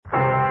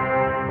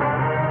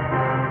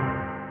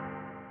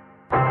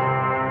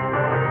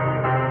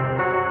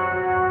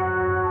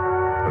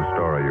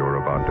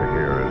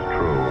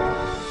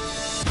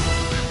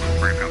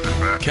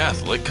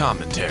Catholic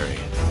commentary.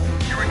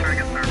 You're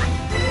returning a service.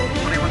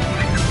 What do you want to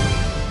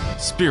speak?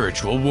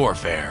 Spiritual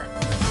warfare.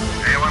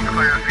 A1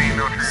 clear, see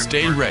no transport.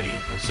 Stay ready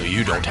so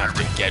you don't have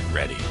to get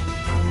ready.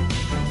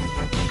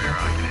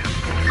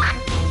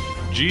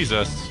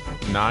 Jesus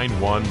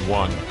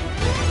 911.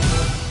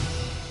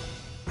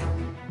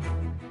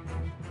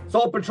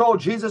 Soul Patrol,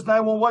 Jesus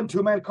 911,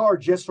 two-man car,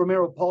 Jess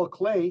Romero, Paul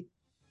Clay.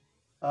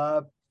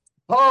 Paul,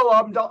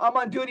 I'm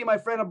on duty, my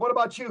friend. What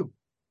about you?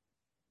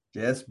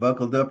 Just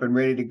buckled up and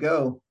ready to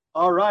go.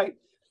 All right.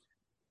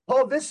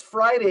 Paul, this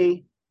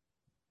Friday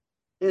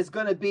is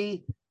going to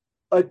be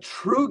a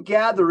true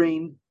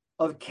gathering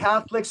of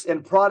Catholics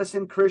and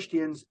Protestant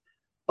Christians,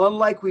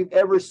 unlike we've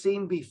ever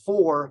seen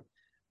before.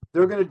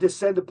 They're going to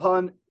descend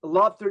upon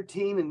Lot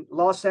 13 in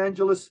Los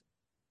Angeles,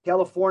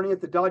 California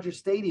at the Dodger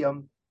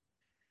Stadium,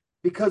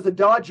 because the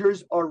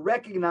Dodgers are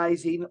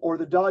recognizing, or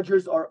the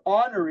Dodgers are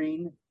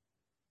honoring,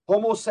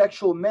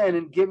 homosexual men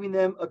and giving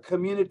them a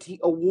community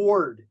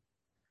award.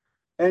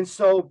 And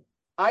so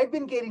I've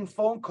been getting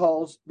phone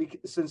calls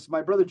since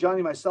my brother Johnny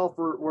and myself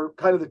were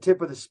kind of the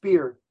tip of the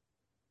spear,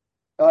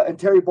 and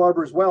Terry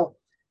Barber as well.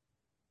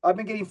 I've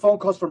been getting phone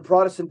calls from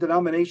Protestant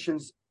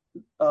denominations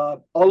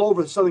all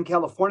over Southern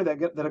California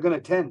that are going to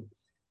attend.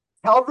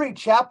 Calvary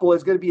Chapel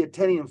is going to be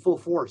attending in full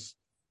force,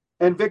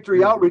 and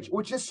Victory Outreach,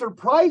 which is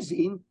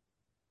surprising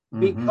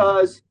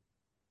because,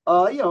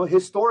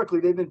 historically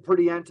they've been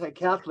pretty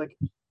anti-Catholic.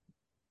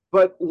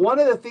 But one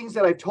of the things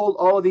that I told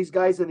all of these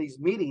guys in these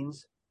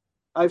meetings,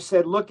 I've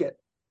said,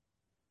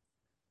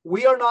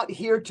 we are not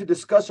here to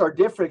discuss our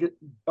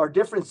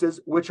differences,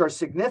 which are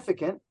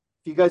significant.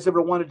 If you guys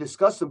ever want to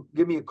discuss them,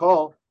 give me a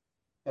call,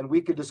 and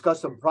we could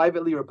discuss them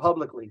privately or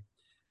publicly.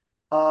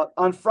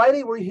 On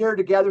Friday, we're here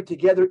to gather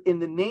together in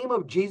the name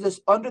of Jesus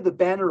under the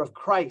banner of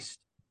Christ,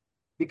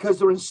 because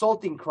they're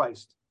insulting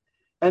Christ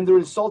and they're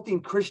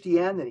insulting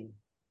Christianity.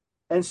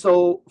 And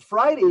so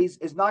Fridays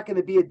is not going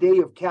to be a day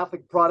of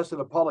Catholic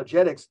Protestant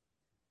apologetics.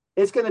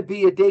 It's going to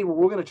be a day where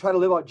we're going to try to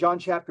live out John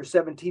chapter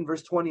 17,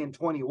 verse 20 and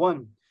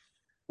 21,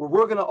 where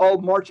we're going to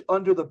all march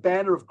under the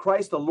banner of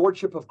Christ, the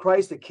lordship of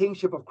Christ, the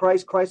kingship of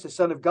Christ, Christ the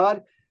Son of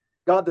God,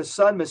 God the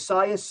Son,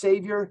 Messiah,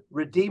 Savior,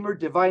 Redeemer,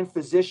 Divine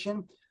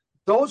Physician.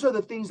 Those are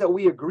the things that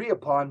we agree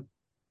upon.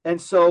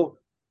 And so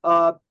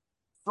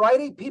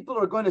Friday, people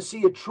are going to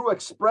see a true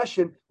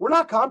expression. We're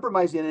not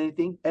compromising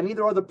anything, and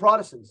neither are the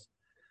Protestants.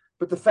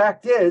 But the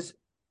fact is,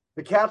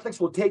 the Catholics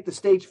will take the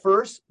stage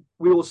first.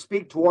 We will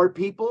speak to our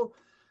people.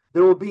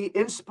 There will be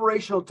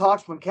inspirational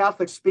talks from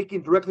Catholics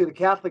speaking directly to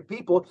Catholic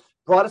people.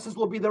 Protestants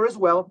will be there as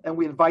well, and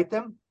we invite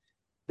them.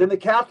 Then the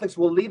Catholics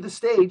will leave the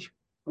stage.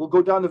 We'll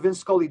go down to Vince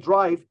Scully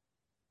Drive.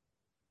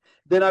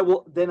 Then I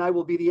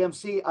will be the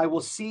MC. I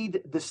will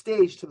cede the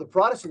stage to the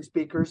Protestant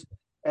speakers,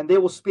 and they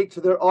will speak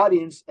to their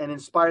audience and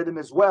inspire them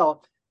as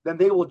well. Then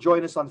they will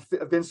join us on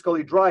Vince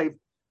Scully Drive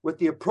with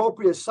the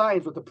appropriate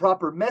signs, with the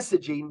proper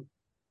messaging,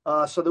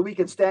 so that we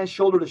can stand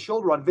shoulder to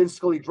shoulder on Vince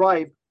Scully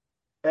Drive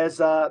as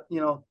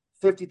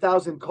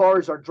 50,000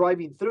 cars are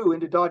driving through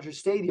into Dodger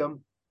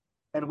Stadium,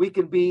 and we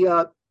can be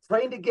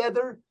praying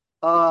together,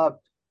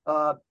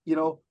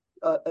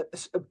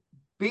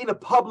 being a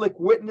public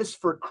witness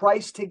for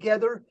Christ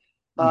together,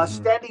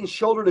 standing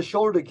shoulder to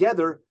shoulder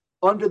together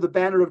under the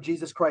banner of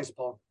Jesus Christ,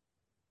 Paul.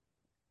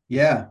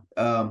 Yeah.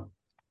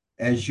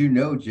 As you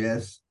know,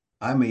 Jess,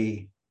 I'm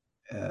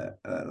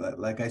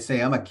like I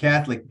say, I'm a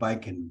Catholic by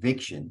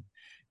conviction,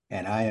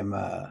 and I am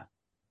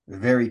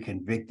very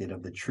convicted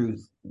of the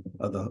truth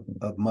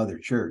of Mother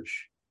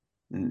Church.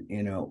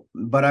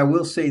 But I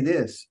will say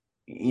this,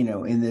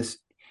 in this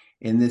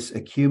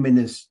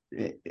ecumenist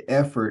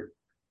effort,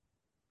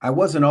 I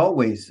wasn't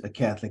always a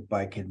Catholic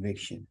by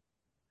conviction.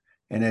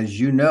 And as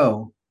you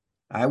know,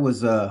 I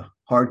was a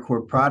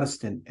hardcore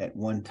Protestant at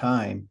one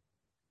time.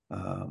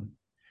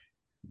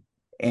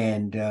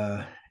 And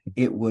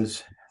it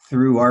was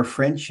through our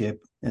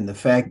friendship and the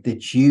fact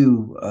that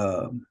you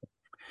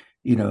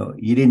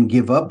didn't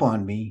give up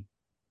on me,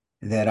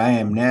 that I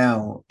am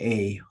now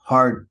a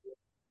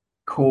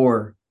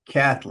hardcore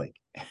Catholic.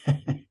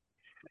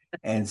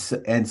 and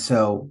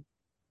so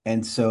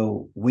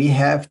we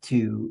have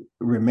to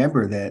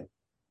remember that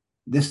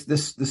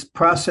this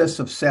process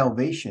of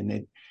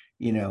salvation,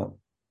 we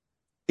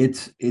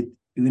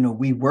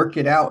work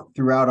it out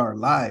throughout our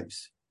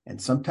lives,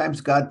 and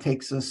sometimes God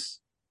takes us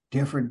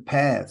different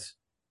paths,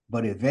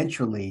 but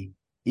eventually,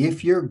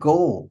 if your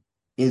goal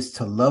is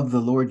to love the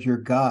Lord your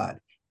God,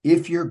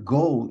 if your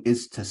goal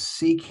is to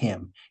seek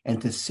him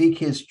and to seek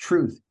his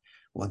truth,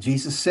 well,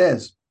 Jesus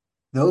says,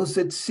 those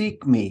that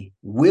seek me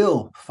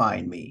will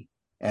find me,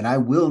 and I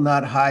will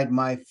not hide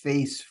my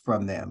face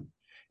from them.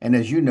 And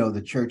as you know,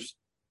 the church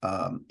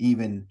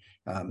even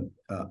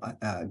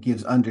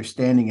gives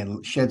understanding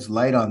and sheds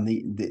light on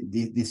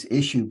this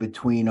issue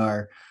between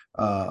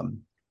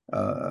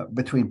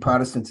between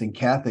Protestants and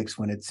Catholics,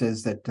 when it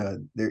says that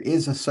there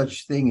is a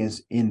such thing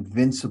as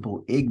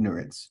invincible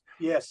ignorance.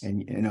 Yes.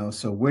 And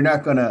so we're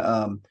not going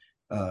to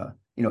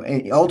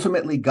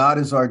ultimately God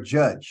is our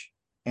judge,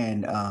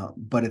 and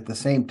but at the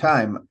same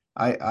time,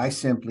 I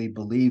simply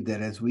believe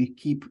that as we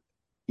keep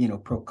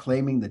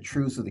proclaiming the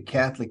truths of the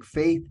Catholic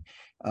faith.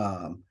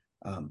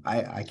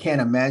 I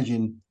can't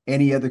imagine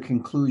any other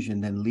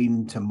conclusion than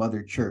leading to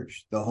Mother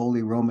Church, the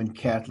Holy Roman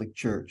Catholic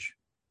Church.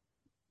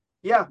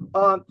 Yeah.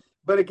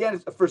 But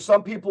again, for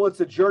some people,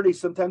 it's a journey.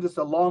 Sometimes it's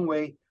a long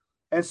way.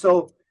 And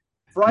so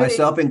Friday,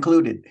 myself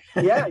included.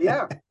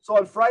 yeah. So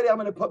on Friday, I'm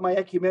going to put my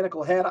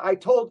ecumenical hat. I've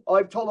told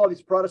all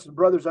these Protestant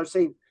brothers, I'm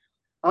saying,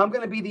 I'm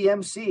going to be the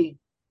MC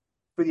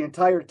for the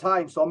entire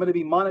time. So I'm going to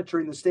be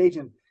monitoring the stage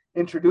and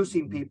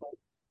introducing people.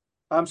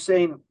 I'm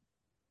saying,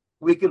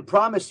 we can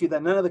promise you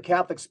that none of the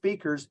Catholic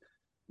speakers,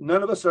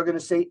 none of us are going to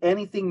say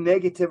anything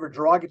negative or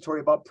derogatory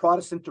about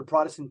Protestant or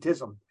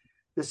Protestantism.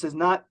 This is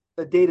not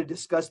a day to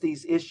discuss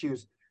these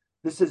issues.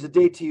 This is a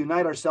day to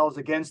unite ourselves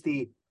against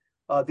the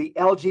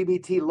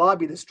LGBT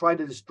lobby that's trying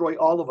to destroy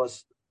all of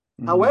us.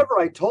 Mm-hmm. However,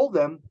 I told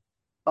them,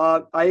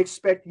 I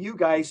expect you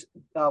guys,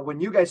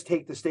 when you guys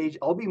take the stage,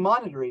 I'll be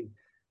monitoring.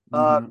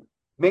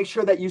 Make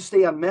sure that you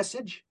stay on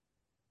message.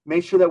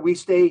 Make sure that we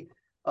stay,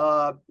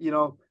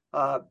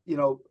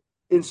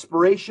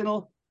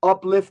 inspirational,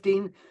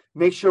 uplifting.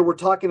 Make sure we're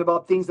talking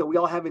about things that we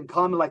all have in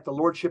common, like the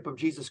Lordship of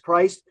Jesus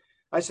Christ.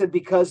 I said,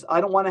 because I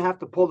don't want to have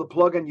to pull the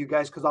plug on you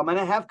guys, because I'm going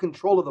to have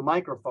control of the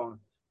microphone.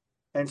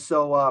 And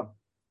so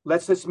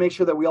let's just make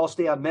sure that we all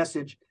stay on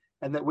message,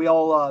 and that we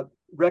all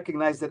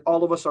recognize that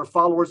all of us are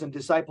followers and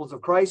disciples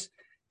of Christ,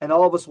 and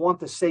all of us want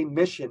the same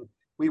mission.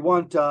 We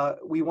want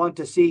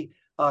to see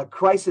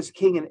Christ as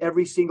King in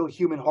every single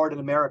human heart in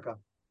America.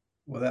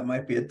 Well, that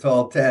might be a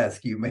tall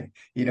task. You may,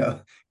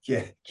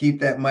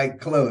 keep that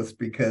mic close,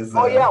 because.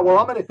 Oh yeah,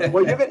 well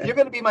you're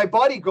gonna be my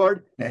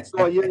bodyguard.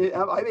 So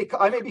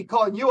I may be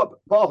calling you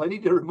up, Paul. I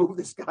need to remove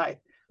this guy.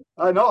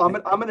 No,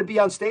 I'm gonna be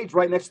on stage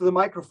right next to the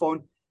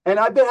microphone. And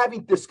I've been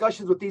having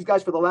discussions with these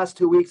guys for the last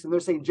 2 weeks, and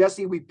they're saying,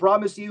 Jesse, we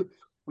promise you,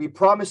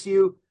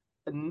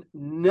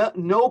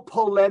 no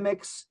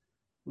polemics,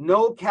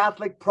 no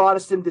Catholic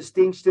Protestant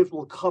distinctions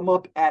will come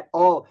up at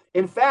all.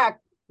 In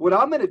fact, what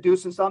I'm going to do,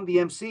 since I'm the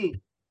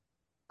MC,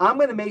 I'm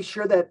going to make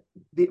sure that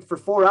for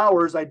 4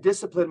 hours I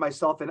discipline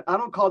myself, and I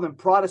don't call them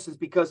Protestants,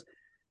 because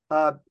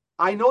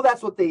I know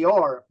that's what they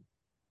are.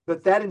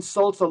 But that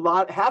insults a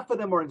lot. Half of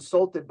them are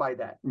insulted by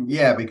that.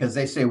 Yeah, because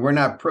they say we're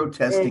not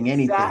protesting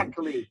anything.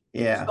 Exactly.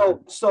 Yeah.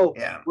 So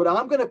what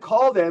I'm going to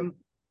call them,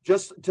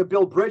 just to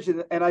build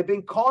bridges, and I've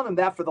been calling them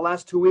that for the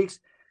last 2 weeks,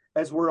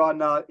 as we're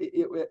on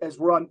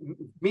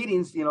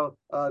meetings,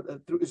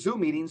 through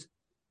Zoom meetings.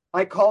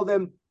 I call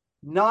them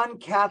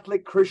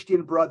non-Catholic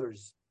Christian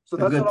brothers. So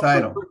that's a good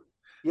title.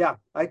 Yeah,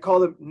 I call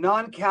them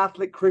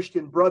non-Catholic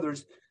Christian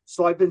brothers.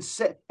 So I've been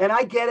and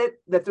I get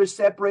it that they're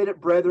separated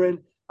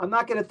brethren. I'm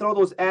not going to throw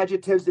those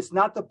adjectives. It's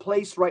not the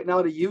place right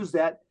now to use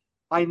that.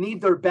 I need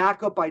their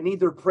backup. I need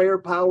their prayer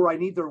power. I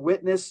need their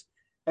witness.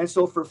 And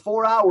so for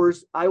 4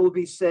 hours, I will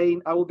be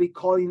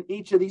calling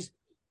each of these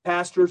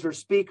pastors or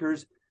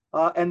speakers.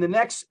 And the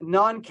next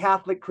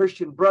non-Catholic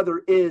Christian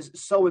brother is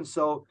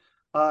so-and-so.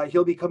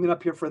 He'll be coming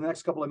up here for the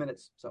next couple of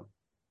minutes. So,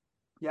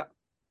 yeah.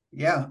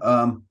 Yeah.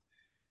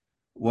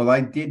 Well,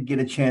 I did get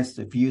a chance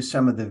to view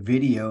some of the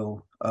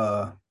video,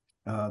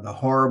 the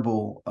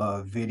horrible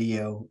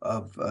video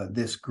of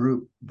this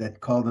group that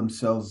call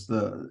themselves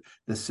the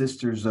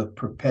Sisters of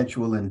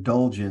Perpetual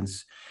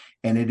Indulgence.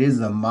 And it is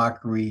a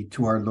mockery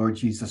to our Lord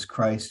Jesus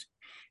Christ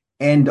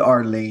and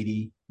Our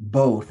Lady,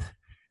 both.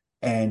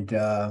 And,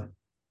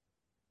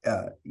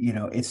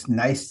 it's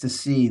nice to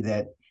see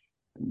that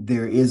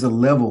there is a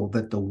level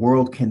that the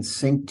world can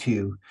sink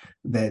to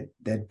that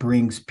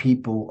brings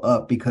people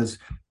up. Because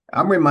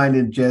I'm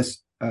reminded,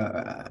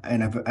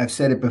 and I've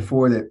said it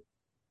before, that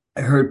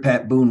I heard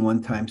Pat Boone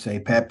one time say,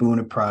 Pat Boone,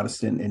 a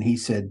Protestant, and he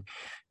said,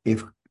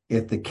 if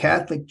the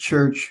Catholic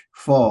Church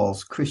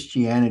falls,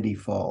 Christianity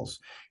falls.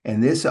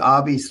 And this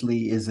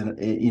obviously is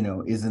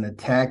an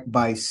attack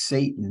by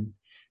Satan,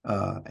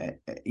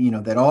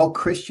 that all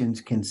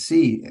Christians can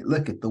see.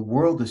 Look, at the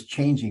world is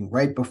changing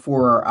right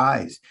before our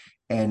eyes.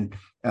 And,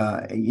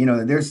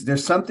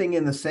 there's something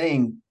in the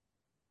saying,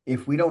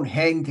 if we don't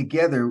hang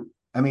together,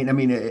 we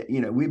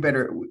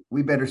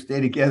better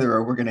stay together,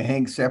 or we're going to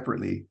hang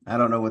separately. I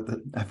don't know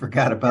I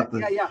forgot about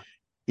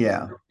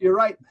Yeah. You're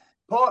right,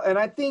 Paul. And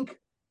I think,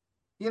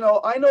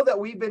 I know that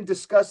we've been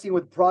discussing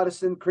with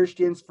Protestant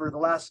Christians for the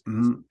last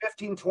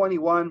 15,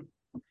 21.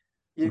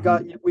 We've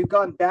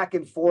gone back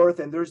and forth,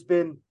 and there's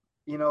been,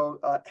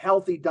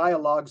 healthy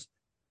dialogues.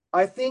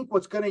 I think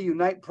what's going to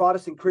unite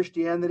Protestant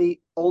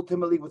Christianity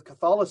ultimately with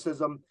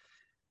Catholicism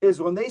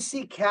is when they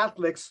see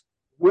Catholics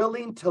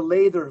willing to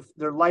lay their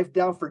life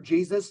down for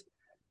Jesus.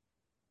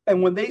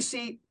 And when they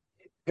see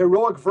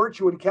heroic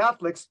virtue in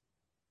Catholics,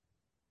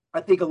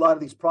 I think a lot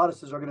of these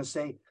Protestants are going to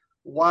say,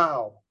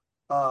 wow,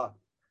 as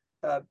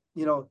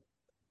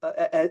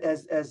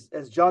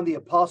John the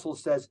Apostle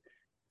says,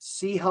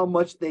 see how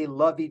much they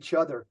love each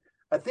other.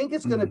 I think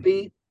it's going to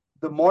be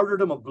the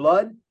martyrdom of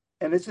blood,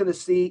 and it's going to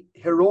see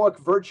heroic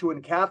virtue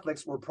in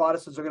Catholics, where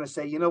Protestants are going to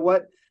say, you know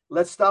what,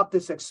 let's stop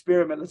this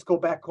experiment. Let's go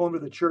back home to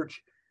the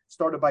church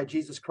started by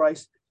Jesus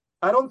Christ.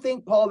 I don't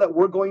think, Paul, that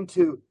we're going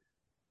to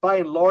by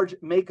and large,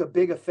 make a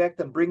big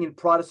effect on bringing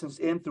Protestants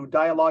in through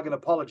dialogue and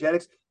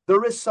apologetics.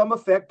 There is some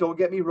effect, don't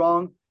get me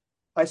wrong.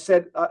 I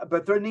said,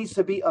 but there needs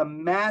to be a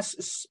mass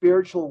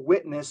spiritual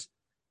witness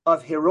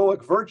of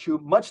heroic virtue,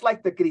 much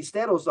like the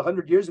Cristeros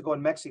 100 years ago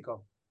in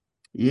Mexico.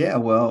 Yeah,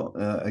 well,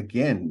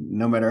 again,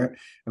 no matter,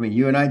 I mean,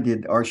 you and I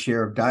did our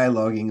share of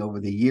dialoguing over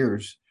the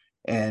years,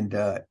 and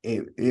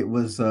it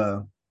was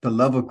the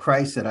love of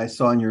Christ that I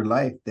saw in your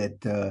life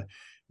that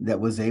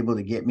was able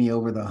to get me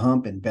over the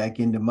hump and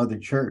back into Mother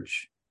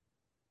Church.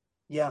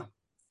 Yeah.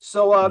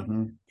 So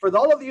for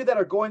all of you that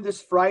are going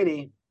this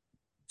Friday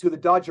to the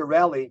Dodger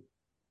Rally,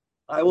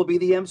 I will be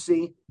the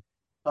MC,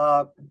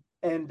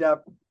 and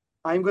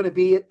I'm going to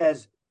be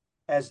as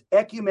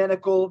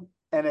ecumenical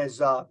and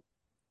as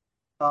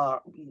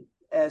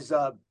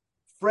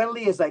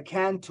friendly as I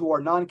can to our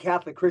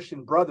non-Catholic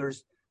Christian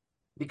brothers,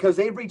 because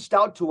they've reached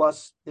out to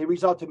us. They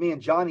reached out to me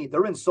and Johnny.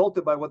 They're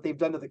insulted by what they've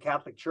done to the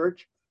Catholic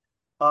Church.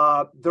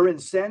 They're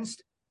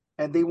incensed,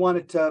 and they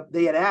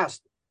had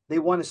asked, they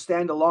want to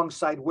stand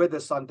alongside with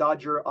us on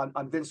Dodger,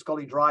 on Vince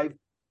Scully Drive.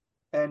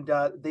 And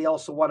they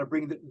also want to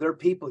bring their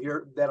people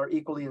here that are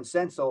equally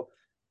incensed. So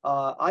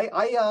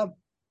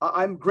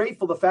I'm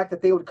grateful the fact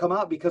that they would come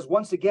out, because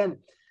once again,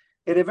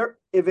 if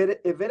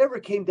it ever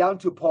came down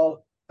to,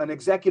 Paul, an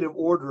executive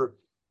order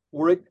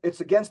where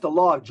it's against the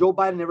law, if Joe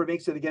Biden ever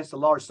makes it against the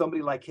law, or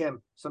somebody like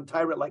him, some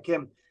tyrant like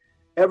him,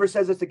 ever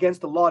says it's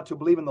against the law to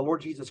believe in the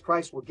Lord Jesus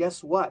Christ, well,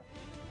 guess what?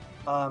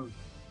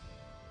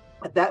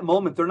 At that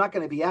moment, they're not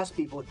going to be asked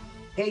people,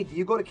 hey, do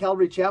you go to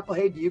Calvary Chapel?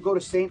 Hey, do you go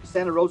to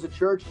Santa Rosa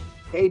Church?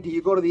 Hey, do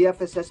you go to the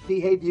FSSP?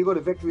 Hey, do you go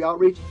to Victory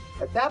Outreach?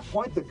 At that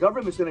point, the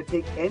government's going to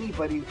take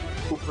anybody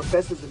who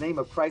professes the name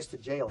of Christ to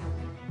jail.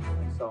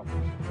 So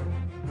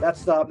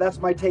that's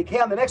my take. Hey,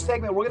 on the next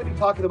segment, we're going to be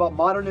talking about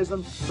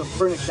modernism, some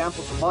current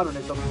examples of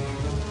modernism.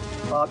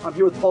 I'm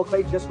here with Paul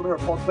Clay. Just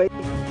remember, Paul Clay.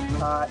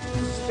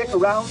 Stick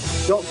around.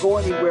 Don't go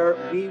anywhere.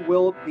 We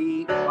will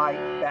be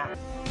right back.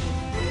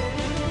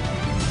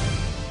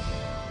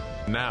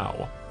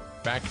 Now,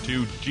 back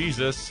to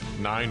Jesus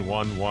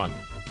 911.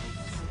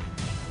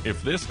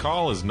 If this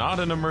call is not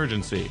an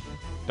emergency,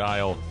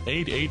 dial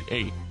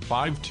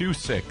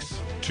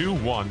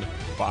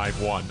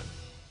 888-526-2151.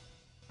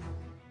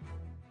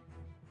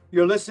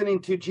 You're listening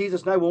to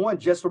Jesus 911.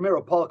 Jess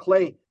Romero, Paul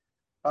Clay.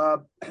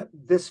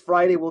 This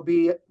Friday, we'll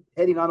be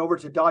heading on over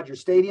to Dodger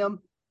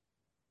Stadium,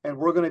 and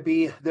we're going to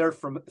be there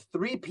from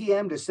 3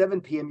 p.m. to 7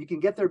 p.m. You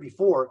can get there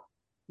before.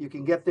 You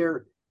can get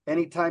there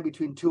anytime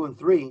between 2 and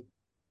 3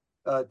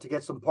 to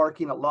get some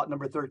parking at lot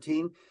number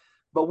 13.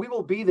 But we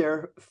will be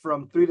there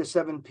from 3 to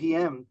 7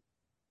 p.m.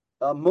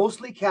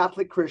 Mostly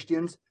Catholic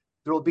Christians.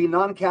 There will be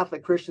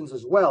non-Catholic Christians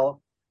as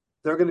well.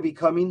 They're going to be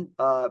coming.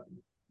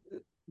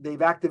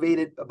 They've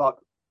activated about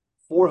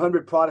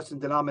 400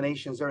 Protestant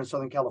denominations there in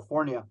Southern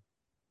California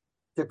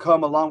to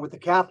come along with the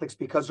Catholics,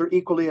 because they're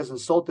equally as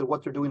insulted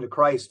what they're doing to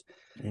Christ.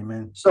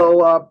 Amen.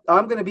 So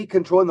I'm going to be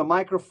controlling the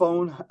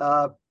microphone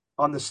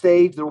on the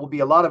stage. There will be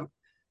a lot of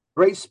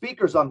great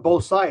speakers on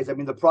both sides. I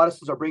mean, the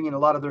Protestants are bringing a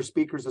lot of their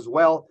speakers as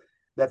well,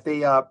 that they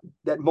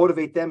that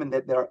motivate them and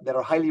that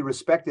are highly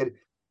respected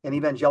in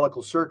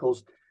evangelical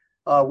circles.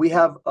 We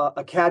have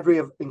a cadre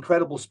of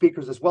incredible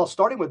speakers as well,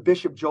 starting with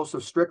Bishop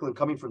Joseph Strickland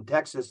coming from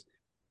Texas.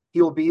 He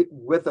will be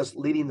with us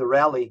leading the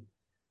rally.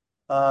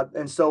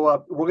 And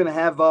so we're going to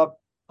have a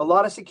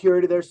lot of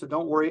security there, so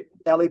don't worry.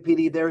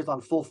 LAPD there is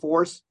on full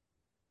force.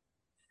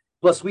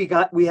 Plus, we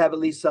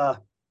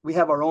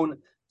have our own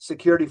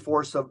security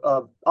force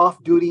of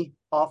off-duty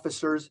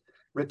officers,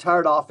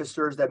 retired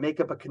officers that make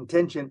up a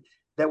contingent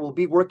that will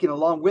be working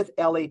along with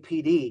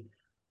LAPD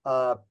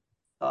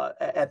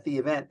at the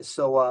event.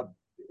 So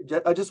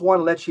I just want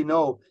to let you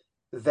know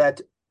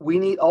that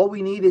all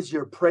we need is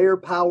your prayer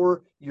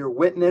power, your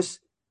witness.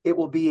 It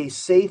will be a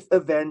safe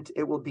event.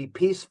 It will be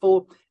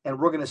peaceful, and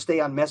we're going to stay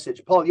on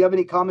message. Paul, do you have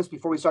any comments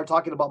before we start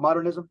talking about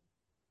modernism?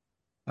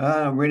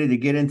 I'm ready to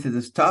get into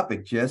this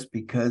topic, Jess,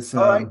 because...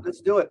 All right,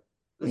 let's do it.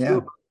 Let's do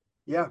it.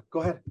 Yeah,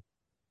 go ahead.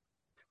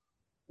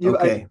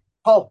 Okay.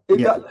 Paul,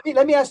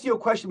 let me ask you a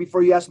question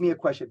before you ask me a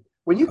question.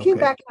 When you came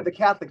back into the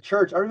Catholic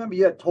Church, I remember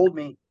you had told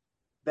me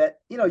that,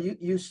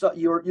 you saw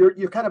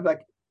you're kind of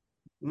like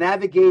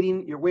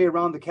navigating your way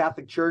around the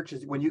Catholic Church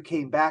when you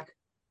came back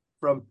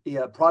from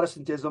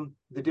Protestantism,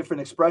 the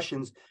different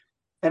expressions.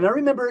 And I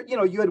remember,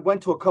 you had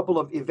went to a couple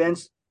of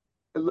events,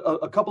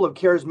 a couple of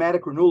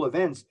charismatic renewal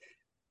events.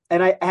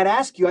 And I had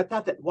asked you, I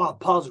thought that, wow,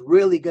 Paul's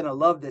really going to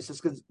love this.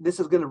 This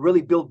is going to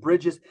really build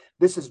bridges.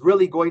 This is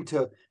really going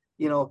to,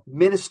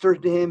 minister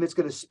to him. It's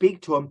going to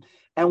speak to him.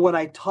 And when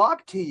I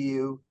talked to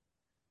you,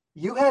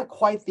 you had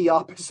quite the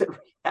opposite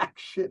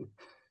reaction.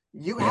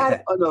 You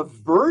had an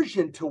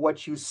aversion to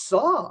what you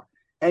saw.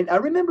 And I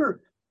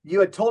remember you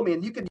had told me,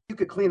 and you could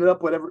clean it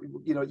up, whatever,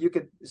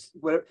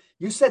 whatever.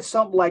 You said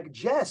something like,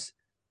 Jess,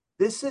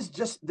 this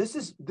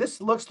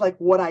looks like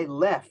what I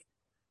left.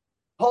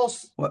 Paul,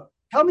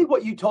 tell me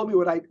what you told me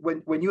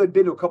when you had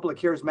been to a couple of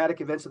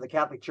charismatic events of the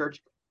Catholic Church.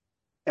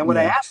 And when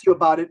I asked you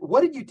about it,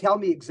 what did you tell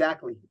me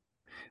exactly?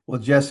 Well,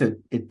 Jess,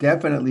 it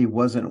definitely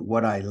wasn't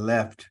what I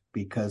left,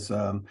 because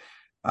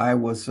I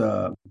was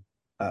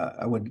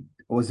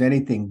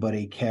anything but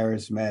a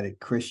charismatic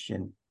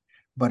Christian,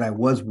 but I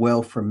was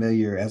well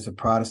familiar as a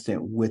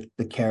Protestant with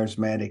the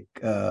charismatic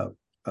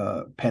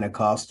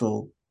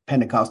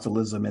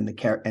Pentecostalism and the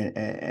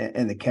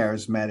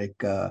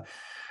charismatic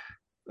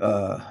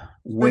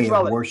way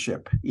of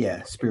worship.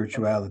 Yeah,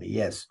 spirituality.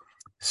 Yes.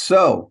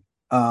 So,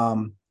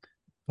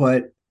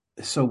 but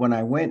so when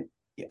I went,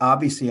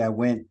 obviously I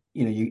went,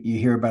 you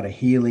hear about a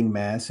healing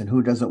mass, and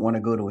who doesn't want to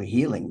go to a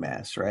healing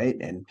mass, right?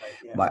 And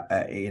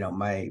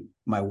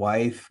my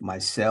wife,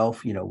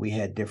 myself, we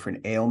had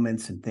different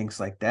ailments and things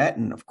like that,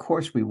 and of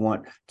course we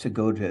want to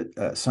go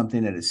to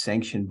something that is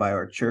sanctioned by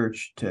our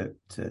church to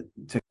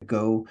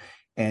go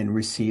and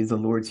receive the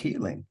Lord's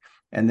healing.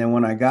 And then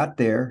when I got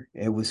there,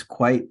 it was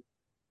quite,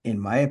 in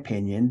my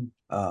opinion,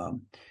 it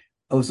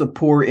was a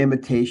poor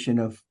imitation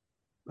of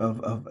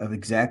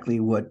exactly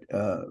what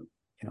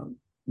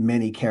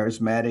many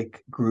charismatic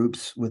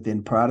groups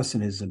within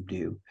Protestantism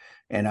do.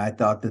 And I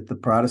thought that the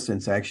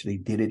Protestants actually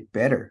did it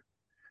better.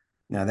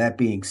 Now, that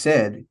being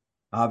said,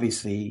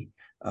 obviously,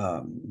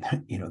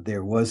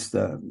 there was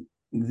the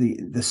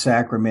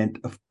sacrament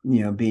of,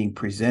 being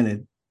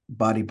presented,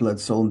 body, blood,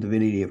 soul, and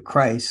divinity of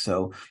Christ.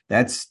 So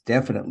that's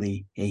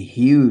definitely a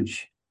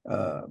huge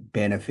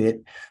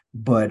benefit.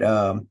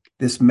 But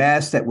this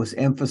mass that was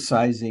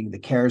emphasizing the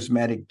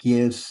charismatic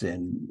gifts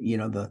and,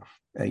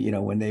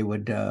 when they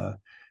would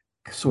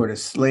sort of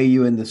slay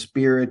you in the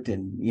spirit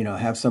and,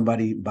 have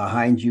somebody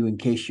behind you in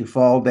case you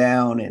fall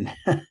down. And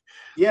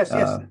yes.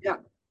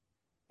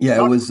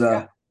 Yeah, it was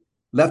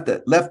left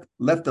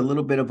a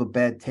little bit of a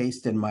bad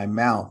taste in my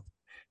mouth,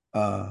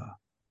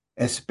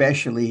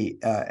 especially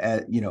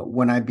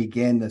when I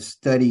began to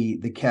study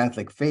the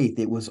Catholic faith.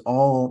 It was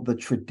all the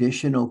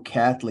traditional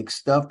Catholic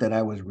stuff that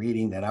I was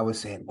reading that I was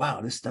saying,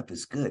 wow, this stuff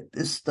is good.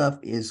 This stuff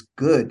is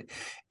good.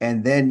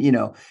 And then,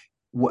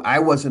 I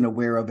wasn't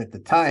aware of at the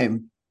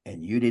time,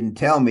 and you didn't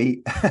tell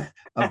me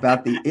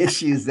about the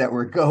issues that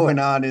were going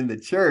on in the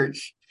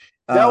church.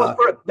 That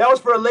was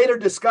for a later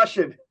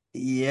discussion.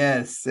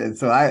 Yes. And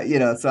so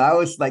I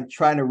was like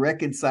trying to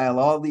reconcile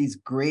all these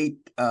great,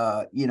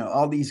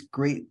 writers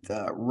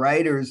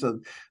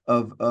of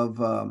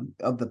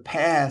the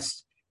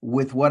past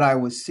with what I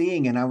was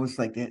seeing. And I was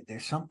like,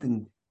 there's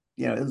something,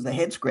 it was a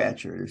head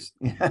scratcher. There's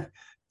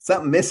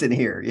something missing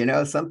here,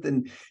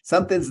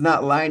 something's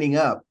not lining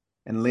up.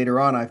 And later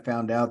on, I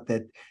found out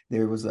that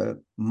there was a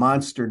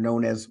monster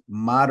known as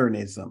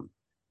modernism.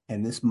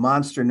 And this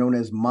monster known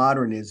as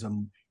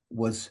modernism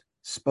was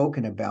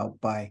spoken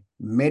about by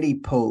many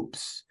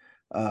popes,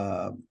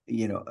 pretty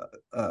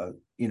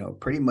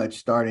much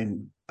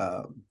starting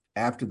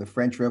after the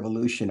French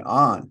Revolution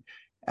on.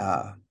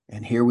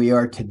 And here we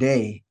are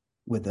today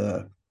with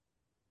a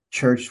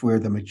church where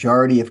the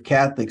majority of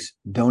Catholics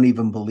don't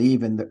even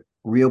believe in the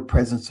real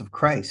presence of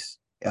Christ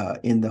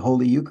in the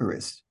Holy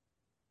Eucharist.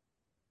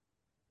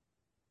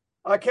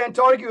 I can't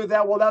argue with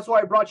that. Well, that's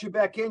why I brought you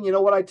back in. You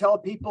know what I tell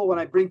people when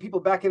I bring people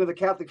back into the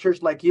Catholic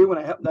Church like you,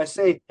 and I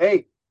say,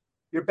 hey,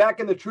 you're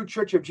back in the true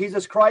Church of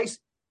Jesus Christ.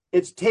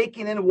 It's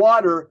taking in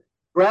water.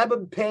 Grab a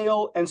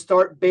pail and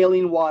start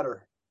bailing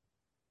water.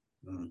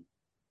 Mm.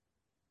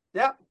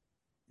 Yeah.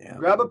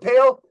 Grab a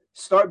pail,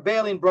 start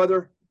bailing,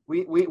 brother.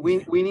 We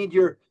need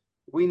your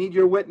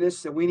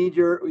witness, and we need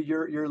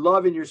your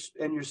love and your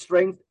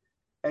strength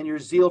and your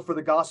zeal for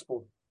the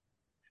gospel.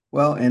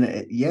 Well,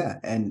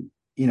 and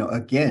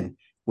again,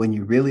 when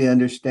you really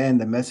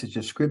understand the message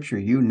of Scripture,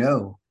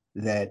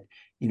 that,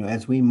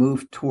 as we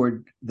move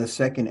toward the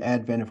second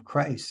advent of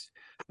Christ,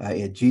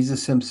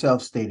 Jesus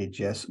himself stated,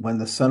 Jess, when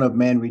the Son of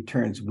Man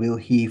returns, will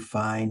he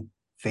find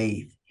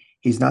faith?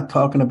 He's not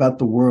talking about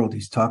the world.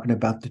 He's talking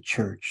about the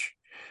church.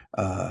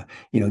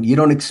 You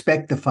don't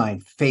expect to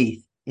find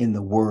faith in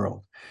the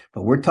world,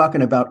 but we're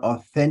talking about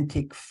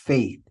authentic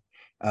faith.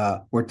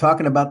 We're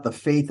talking about the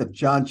faith of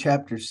John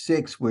chapter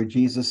 6, where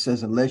Jesus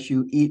says, unless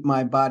you eat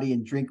my body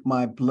and drink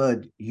my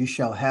blood, you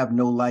shall have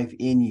no life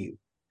in you.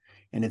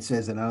 And it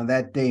says, and on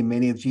that day,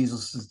 many of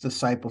Jesus'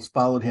 disciples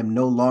followed him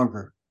no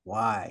longer.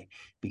 Why?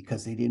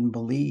 Because they didn't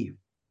believe.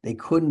 They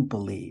couldn't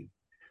believe.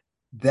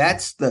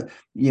 That's that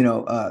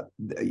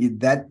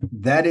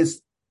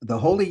is the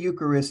Holy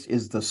Eucharist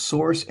is the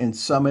source and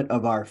summit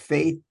of our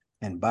faith.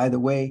 And by the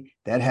way,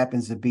 that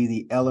happens to be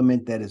the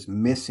element that is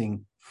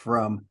missing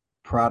from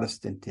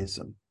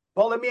Protestantism.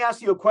 Paul, let me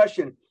ask you a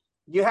question.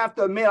 You have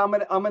to admit,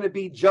 I'm gonna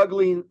be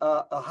juggling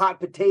a hot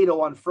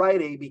potato on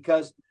Friday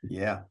because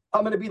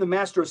I'm gonna be the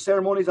master of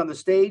ceremonies on the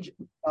stage.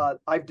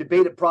 I've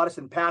debated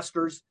Protestant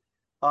pastors.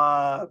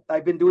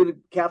 I've been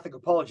doing Catholic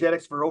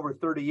apologetics for over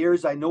 30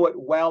 years. I know it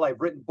well.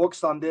 I've written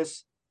books on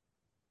this.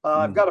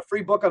 I've got a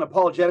free book on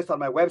apologetics on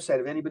my website.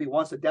 If anybody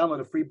wants to download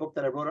a free book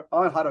that I wrote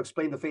on how to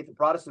explain the faith of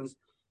Protestants,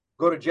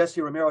 go to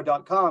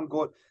jesseromero.com.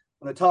 Go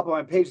on the top of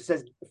my page. It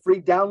says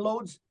free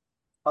downloads.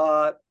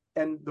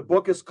 And the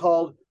book is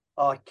called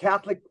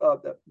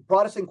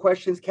Protestant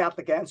Questions,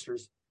 Catholic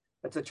Answers.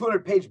 It's a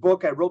 200-page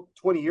book I wrote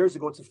 20 years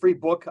ago. It's a free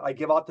book I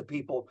give out to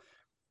people.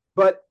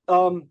 But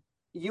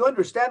you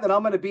understand that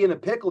I'm going to be in a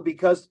pickle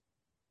because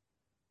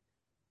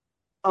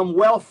I'm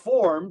well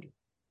formed,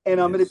 and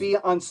I'm going Yes. to be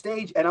on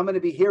stage, and I'm going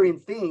to be hearing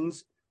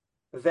things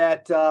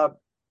that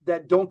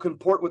that don't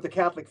comport with the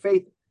Catholic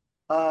faith,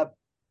 and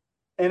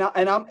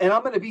I'm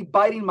going to be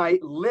biting my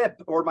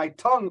lip or my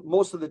tongue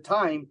most of the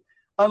time,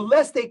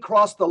 unless they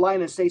cross the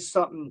line and say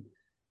something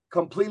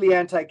completely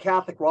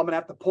anti-Catholic, where I'm going to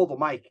have to pull the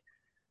mic.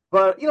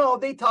 But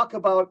they talk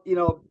about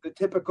the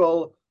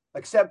typical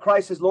accept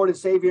Christ as Lord and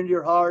Savior into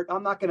your heart.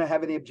 I'm not going to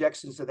have any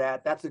objections to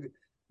that. That's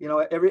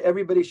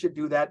everybody should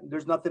do that.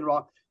 There's nothing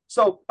wrong.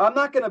 So I'm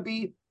not going to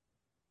be.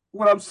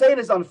 What I'm saying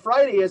is, on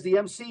Friday as the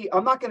MC,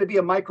 I'm not going to be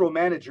a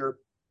micromanager.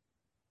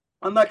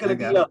 I'm not going to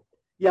be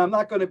I'm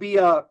not going to be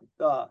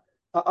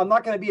I'm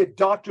not going to be a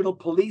doctrinal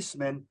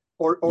policeman,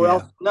 or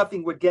else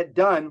nothing would get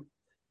done.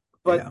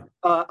 But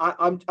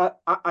I'm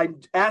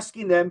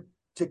asking them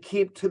to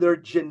keep to their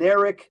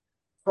generic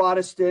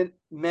Protestant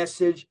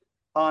message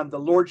on the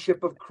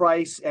lordship of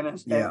Christ and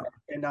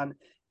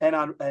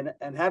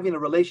having a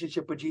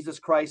relationship with Jesus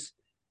Christ.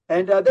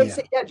 And they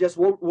say, Jess,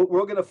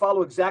 we're going to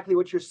follow exactly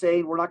what you're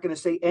saying. We're not going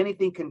to say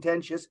anything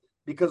contentious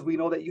because we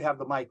know that you have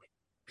the mic.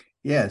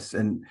 Yes,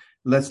 and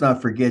let's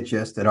not forget,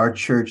 Jess, that our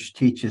church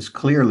teaches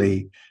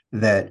clearly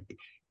that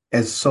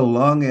so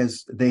long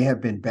as they have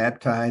been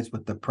baptized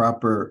with the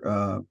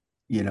proper,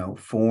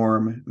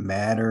 form,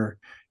 matter,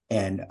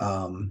 and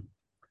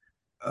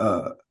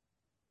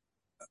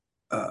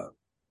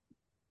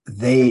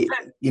they,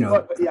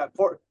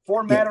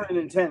 form, matter, and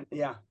intent.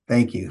 Yeah.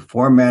 Thank you.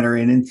 Form, matter,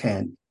 and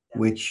intent.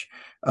 Which,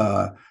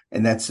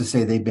 and that's to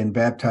say they've been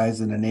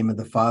baptized in the name of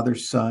the Father,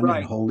 Son,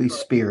 and Holy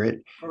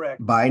Spirit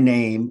by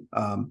name.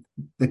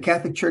 The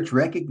Catholic Church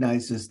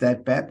recognizes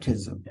that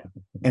baptism.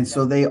 And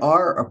so they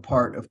are a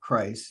part of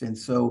Christ. And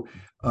so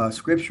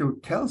Scripture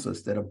tells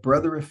us that a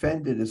brother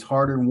offended is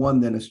harder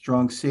won than a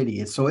strong city.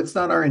 And so it's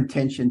not our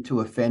intention to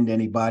offend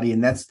anybody.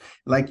 And that's,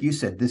 like you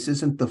said, this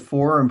isn't the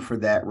forum for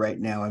that right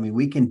now. I mean,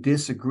 we can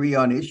disagree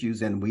on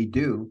issues, and we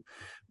do,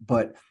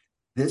 but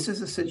this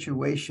is a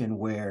situation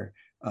where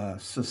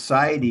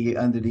society,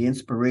 under the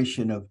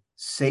inspiration of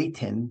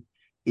Satan,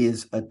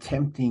 is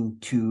attempting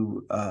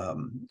to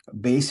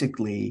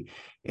basically,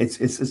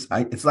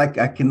 it's like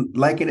I can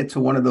liken it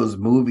to one of those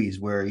movies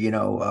where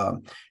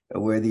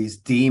where these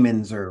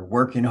demons are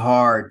working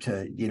hard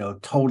to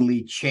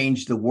totally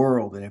change the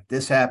world, and if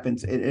this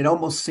happens, it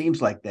almost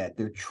seems like that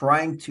they're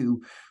trying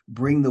to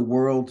bring the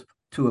world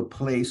to a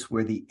place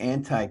where the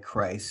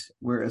Antichrist,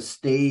 where a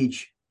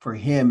stage for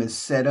him is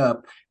set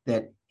up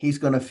that he's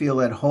going to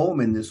feel at home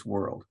in this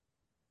world.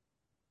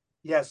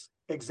 Yes,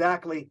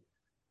 exactly.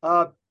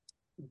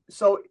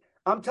 So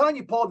I'm telling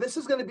you, Paul, this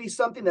is going to be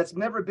something that's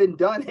never been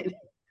done in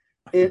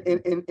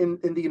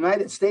the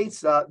United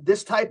States.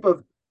 This type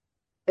of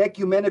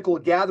ecumenical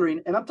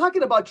gathering, and I'm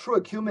talking about true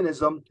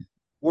ecumenism,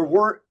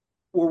 where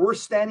we're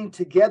standing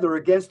together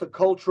against the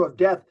culture of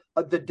death,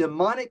 the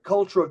demonic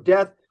culture of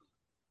death,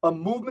 a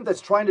movement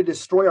that's trying to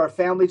destroy our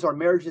families, our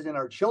marriages, and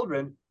our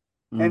children.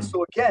 And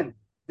so again,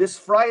 this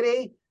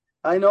Friday,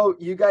 I know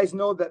you guys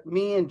know that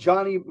me and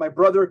Johnny, my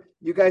brother,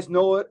 you guys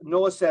know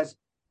us as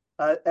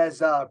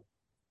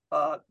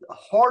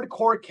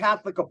hardcore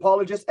Catholic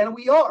apologists, and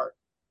we are.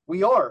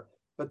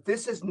 But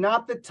this is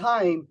not the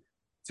time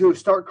to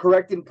start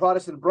correcting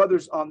Protestant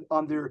brothers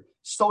on their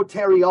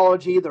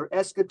soteriology, their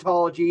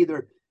eschatology,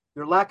 their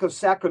lack of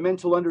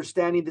sacramental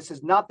understanding. This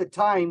is not the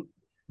time.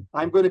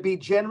 I'm going to be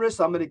generous.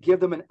 I'm going to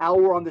give them an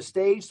hour on the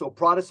stage so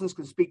Protestants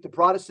can speak to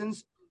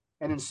Protestants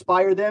and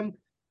inspire them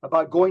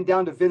about going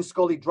down to Vince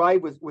Scully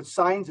Drive with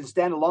signs and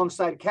stand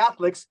alongside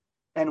Catholics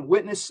and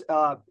witness,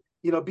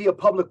 be a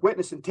public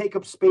witness and take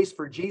up space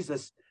for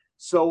Jesus.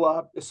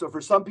 So for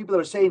some people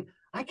that are saying,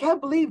 I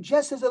can't believe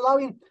Jess is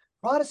allowing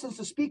Protestants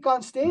to speak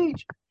on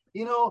stage.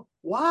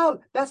 Wow,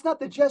 that's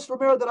not the Jess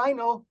Romero that I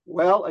know.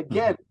 Well,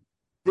 again,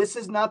 this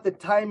is not the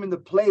time and the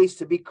place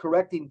to be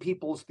correcting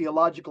people's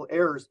theological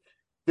errors.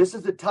 This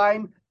is the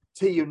time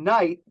to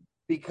unite,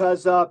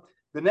 because the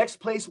next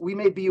place we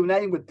may be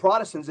uniting with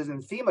Protestants is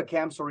in FEMA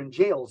camps or in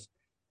jails.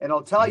 And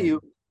I'll tell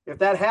you, if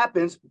that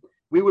happens,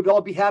 we would all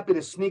be happy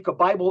to sneak a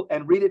Bible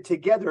and read it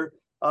together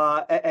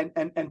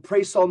and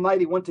pray Psalm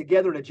 91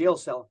 together in a jail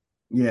cell.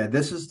 Yeah,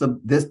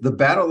 the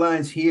battle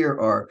lines here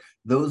are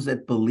those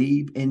that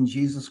believe in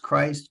Jesus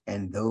Christ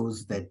and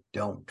those that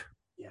don't.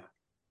 Yeah.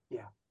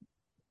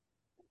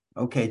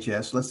 Okay,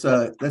 Jess,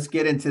 let's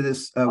get into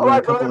this with right,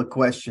 a couple brother. of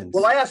questions.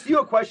 Well, I asked you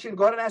a question.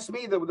 Go ahead and ask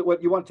me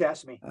what you want to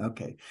ask me.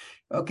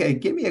 Okay.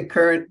 Give me a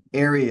current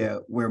area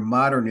where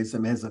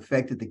modernism has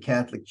affected the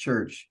Catholic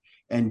Church,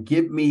 and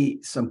give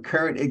me some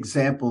current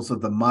examples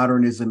of the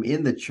modernism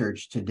in the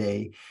church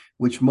today,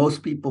 which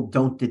most people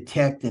don't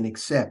detect and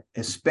accept,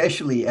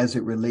 especially as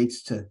it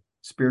relates to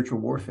spiritual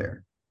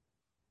warfare.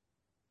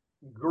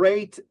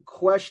 Great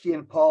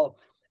question, Paul.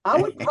 I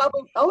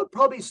would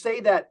probably say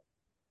that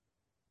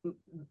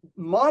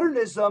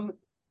modernism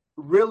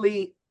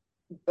really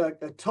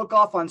took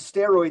off on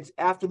steroids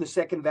after the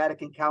Second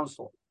Vatican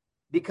Council,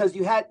 because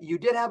you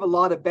did have a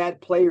lot of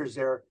bad players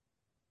there,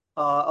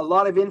 a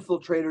lot of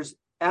infiltrators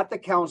at the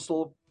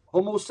council,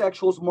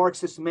 homosexuals,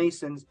 Marxists,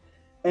 Masons.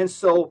 And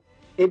so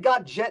it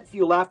got jet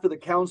fuel after the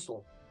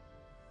council.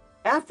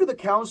 After the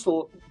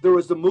council, there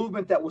was a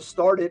movement that was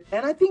started,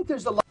 and I think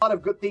there's a lot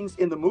of good things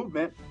in the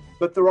movement,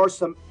 but there are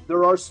some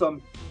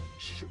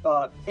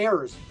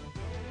errors.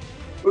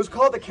 It was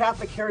called the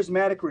Catholic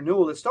Charismatic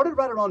Renewal. It started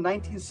right around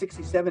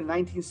 1967,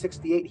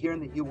 1968 here in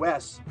the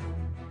U.S.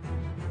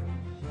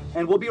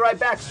 And we'll be right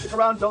back. Stick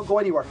around. Don't go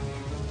anywhere.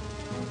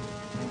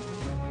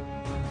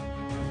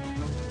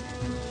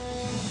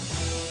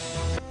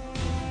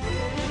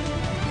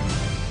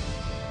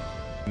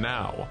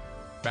 Now,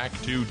 back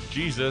to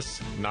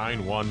Jesus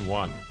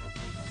 911.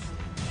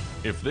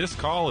 If this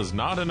call is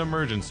not an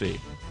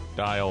emergency,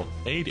 dial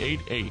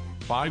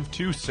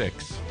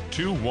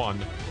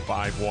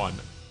 888-526-2151.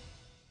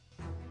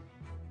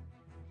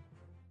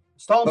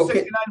 Psalm Okay.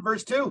 69,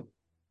 verse 2.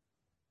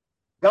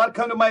 God,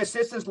 come to my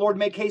assistance. Lord,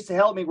 make haste to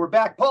help me. We're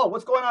back. Paul,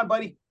 what's going on,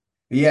 buddy?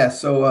 Yeah,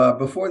 so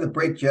before the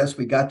break, Jess,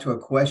 we got to a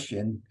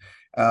question.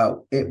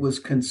 It was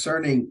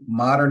concerning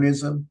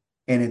modernism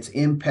and its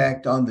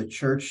impact on the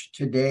church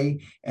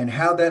today, and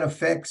how that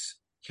affects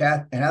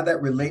and how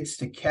that relates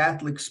to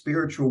Catholic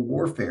spiritual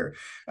warfare.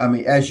 I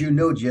mean, as you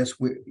know, Jess,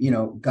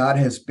 God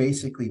has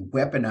basically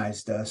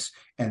weaponized us,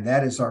 and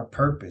that is our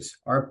purpose.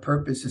 Our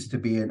purpose is to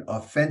be an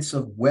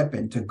offensive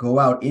weapon, to go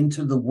out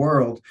into the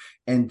world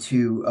and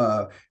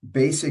to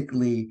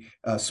basically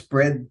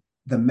spread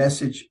the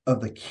message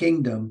of the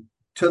kingdom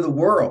to the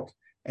world.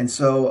 And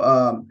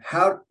so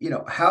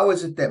how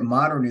is it that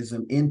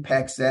modernism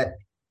impacts that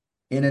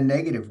in a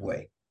negative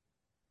way?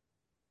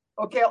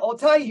 Okay, I'll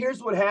tell you,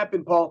 here's what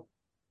happened, Paul.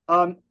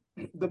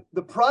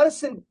 The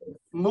Protestant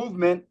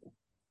movement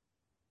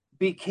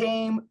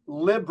became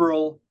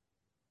liberal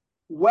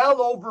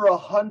well over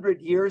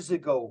 100 years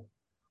ago,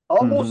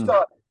 almost,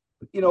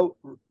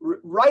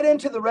 right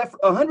into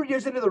 100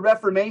 years into the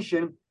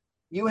Reformation.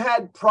 You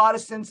had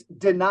Protestants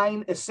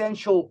denying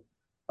essential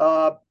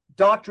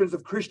doctrines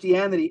of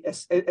Christianity,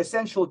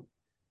 essential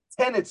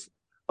tenets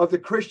of the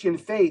Christian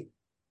faith.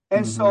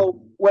 And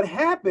so what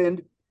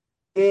happened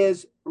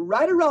is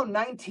right around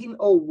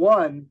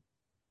 1901,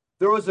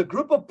 there was a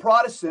group of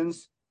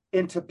Protestants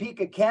in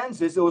Topeka,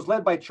 Kansas. It was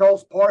led by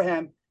Charles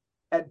Parham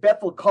at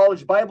Bethel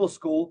College Bible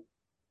School.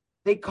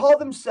 They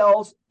called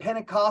themselves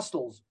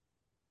Pentecostals.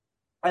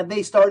 And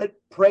they started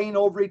praying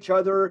over each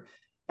other,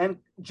 and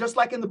just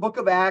like in the book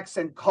of Acts,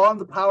 and calling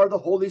the power of the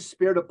Holy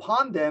Spirit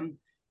upon them.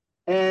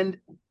 And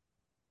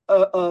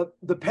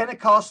the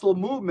Pentecostal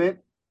movement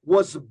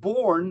was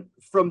born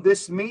from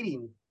this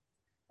meeting.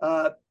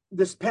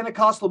 This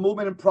Pentecostal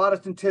movement in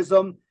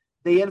Protestantism,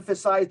 they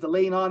emphasized the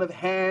laying on of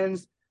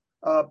hands,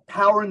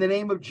 power in the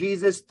name of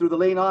Jesus through the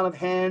laying on of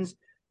hands,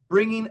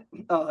 bringing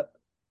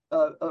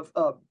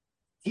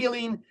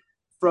healing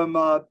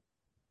from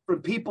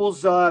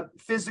people's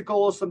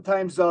physical,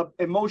 sometimes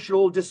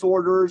emotional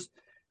disorders,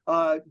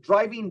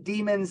 driving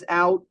demons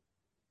out.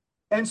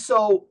 And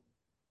so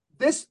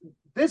this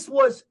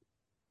was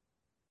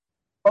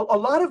a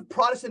lot of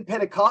Protestant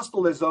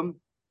Pentecostalism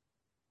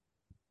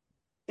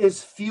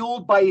is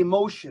fueled by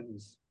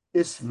emotions,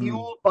 is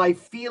fueled by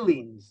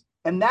feelings,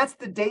 and that's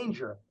the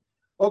danger.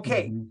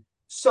 Okay,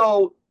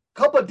 so a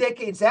couple of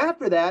decades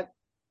after that,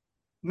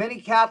 many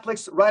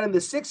Catholics, right in the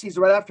 60s,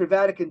 right after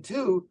Vatican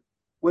II,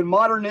 when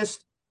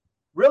modernists,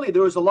 really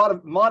there was a lot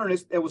of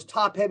modernists that was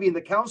top heavy in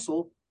the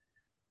council.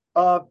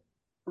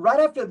 Right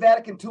after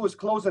Vatican II was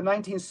closed in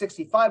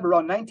 1965,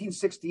 around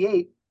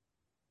 1968,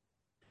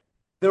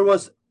 there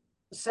was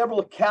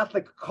several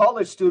Catholic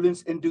college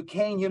students in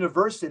Duquesne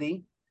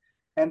University,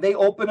 and they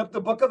opened up the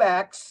book of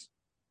Acts,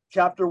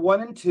 chapter 1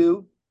 and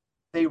 2.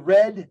 They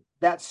read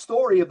that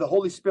story of the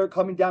Holy Spirit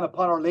coming down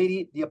upon Our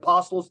Lady, the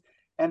apostles,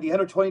 and the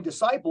 120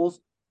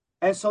 disciples.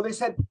 And so they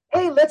said,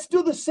 hey, let's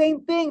do the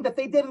same thing that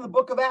they did in the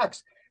book of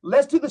Acts.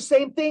 Let's do the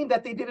same thing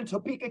that they did in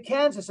Topeka,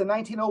 Kansas in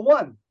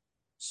 1901.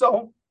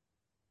 So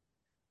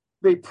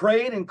they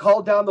prayed and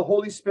called down the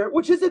Holy Spirit,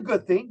 which is a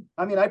good thing.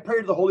 I mean, I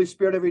pray to the Holy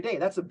Spirit every day.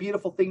 That's a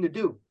beautiful thing to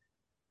do.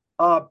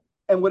 And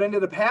what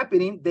ended up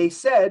happening, they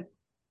said,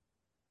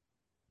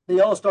 they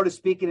all started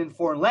speaking in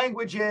foreign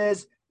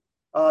languages.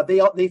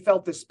 They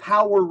felt this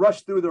power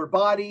rush through their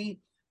body.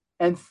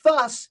 And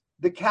thus,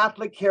 the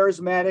Catholic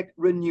Charismatic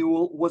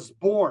Renewal was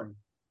born.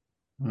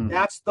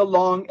 That's the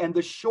long and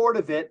the short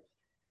of it.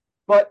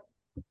 But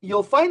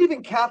you'll find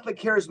even Catholic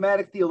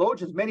Charismatic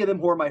theologians, many of them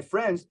who are my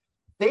friends,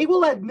 they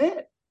will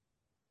admit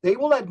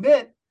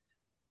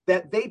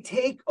that they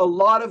take a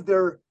lot of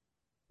their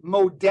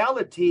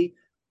modality,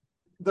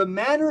 the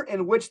manner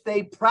in which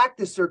they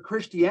practice their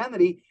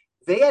Christianity,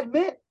 they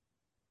admit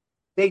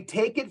they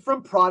take it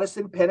from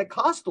Protestant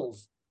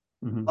Pentecostals.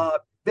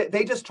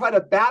 They just try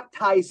to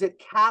baptize it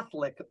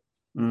Catholic.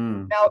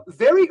 Now,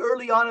 very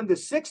early on in the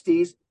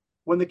 60s,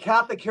 when the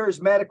Catholic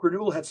Charismatic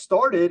Renewal had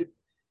started,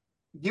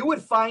 you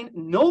would find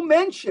no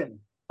mention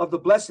of the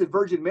Blessed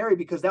Virgin Mary,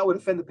 because that would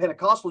offend the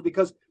Pentecostals,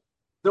 because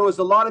there was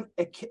a lot of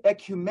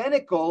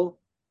ecumenical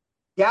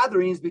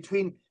gatherings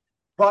between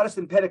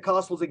Protestant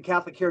Pentecostals and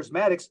Catholic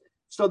Charismatics.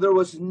 So there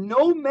was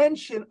no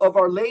mention of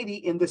Our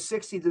Lady in the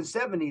 60s and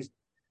 70s.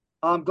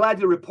 I'm glad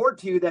to report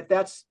to you that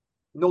that's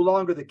no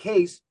longer the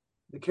case.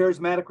 the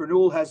charismatic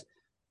renewal has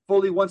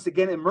fully once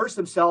again immersed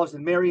themselves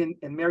in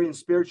Marian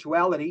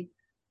spirituality,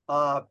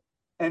 and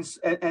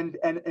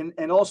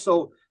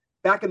also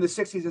back in the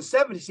 60s and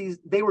 70s,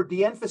 they were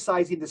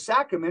de-emphasizing the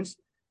sacraments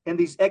in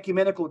these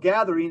ecumenical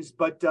gatherings,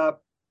 but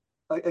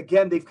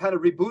again, they've kind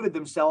of rebooted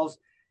themselves,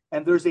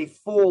 and there's a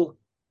full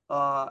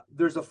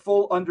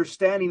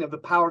understanding of the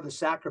power of the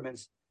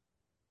sacraments.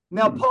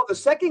 Now, Paul, the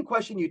second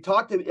question you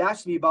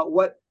asked me about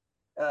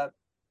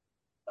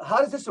how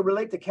does this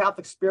relate to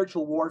Catholic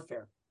spiritual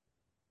warfare?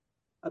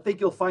 I think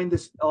you'll find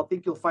this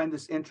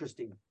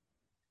interesting.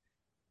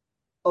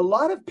 A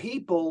lot of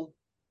people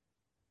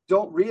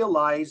don't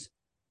realize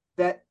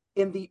that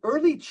in the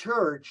early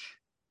church,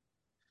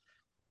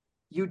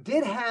 you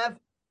did have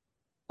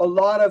a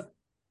lot of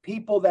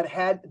people that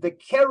had the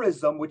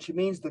charism, which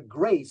means the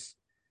grace,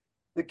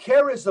 the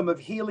charism of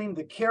healing,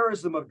 the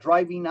charism of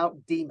driving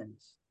out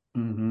demons.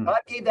 Mm-hmm. God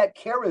gave that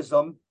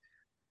charism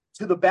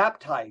to the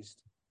baptized.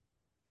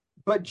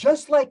 But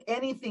just like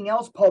anything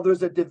else, Paul,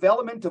 there's a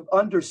development of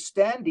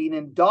understanding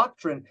and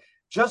doctrine.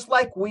 Just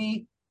like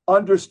we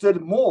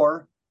understood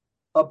more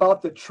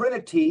about the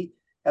Trinity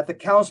at the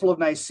Council of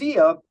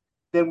Nicaea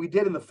than we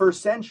did in the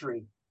first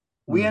century.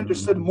 We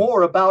understood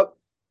more about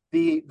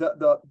the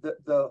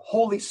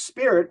Holy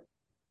Spirit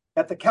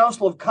at the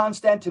Council of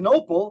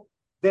Constantinople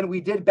than we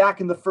did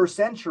back in the first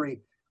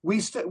century.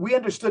 We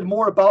understood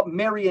more about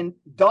Marian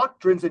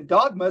doctrines and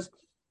dogmas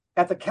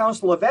at the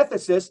Council of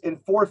Ephesus in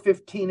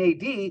 415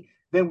 AD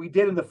than we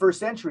did in the first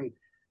century.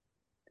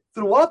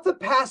 Throughout the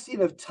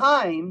passing of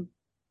time,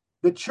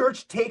 the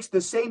church takes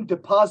the same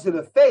deposit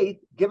of faith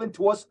given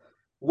to us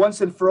once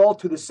and for all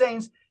to the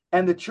saints,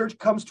 and the church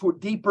comes to a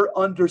deeper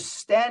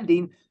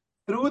understanding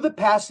through the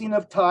passing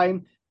of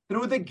time,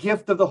 through the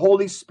gift of the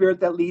Holy Spirit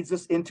that leads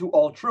us into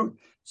all truth.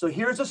 So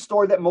here's a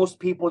story that most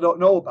people don't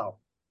know about.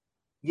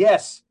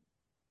 Yes,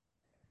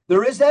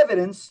 there is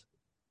evidence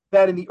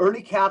that in the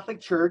early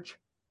Catholic Church,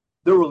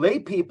 there were lay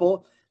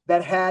people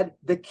that had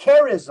the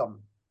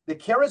charism, the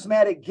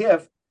charismatic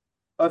gift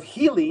of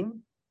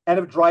healing and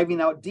of driving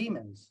out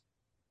demons.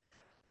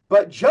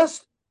 But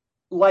just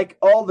like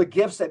all the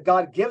gifts that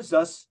God gives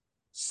us,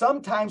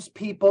 sometimes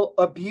people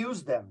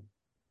abuse them.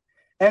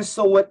 And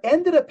so what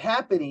ended up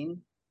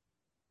happening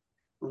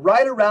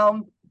right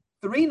around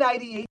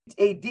 398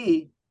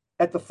 AD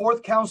at the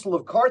Fourth Council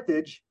of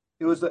Carthage,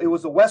 it was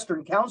a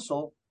Western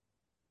council,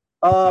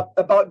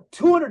 about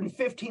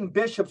 215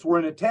 bishops were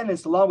in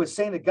attendance along with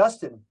St.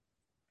 Augustine.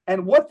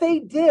 And what they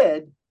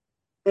did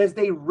is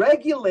they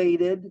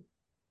regulated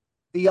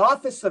the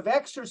office of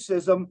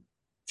exorcism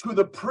to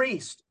the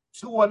priest,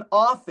 to an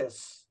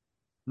office.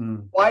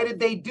 Why did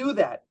they do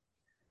that?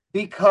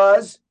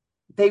 Because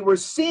they were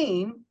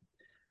seeing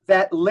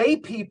that lay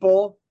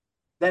people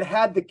that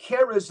had the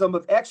charism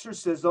of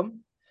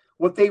exorcism,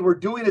 what they were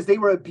doing is they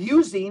were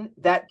abusing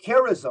that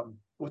charism.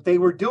 What they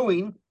were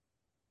doing,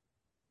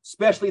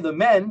 especially the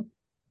men,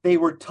 they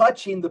were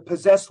touching the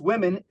possessed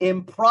women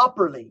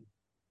improperly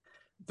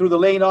through the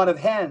laying on of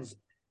hands.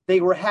 They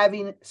were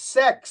having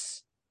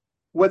sex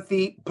with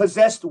the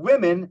possessed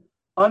women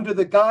under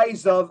the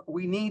guise of,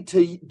 we need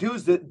to do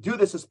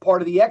this as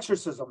part of the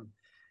exorcism.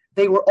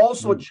 They were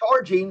also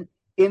charging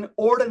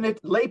inordinate,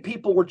 lay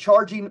people were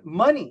charging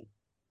money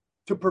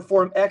to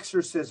perform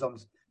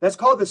exorcisms. That's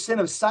called the sin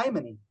of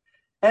simony.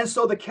 And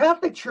so the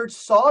Catholic Church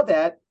saw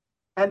that,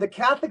 and the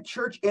Catholic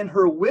Church in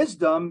her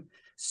wisdom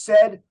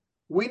said,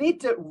 we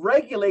need to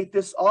regulate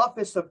this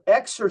office of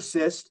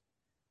exorcist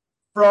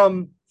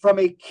from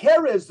a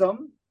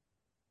charism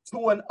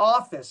to an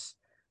office.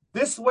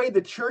 This way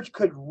the church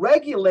could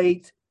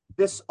regulate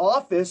this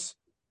office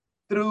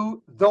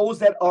through those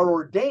that are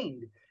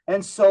ordained.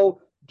 And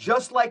so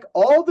just like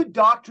all the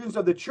doctrines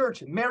of the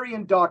church,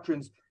 Marian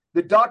doctrines,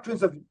 the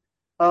doctrines of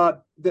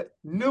the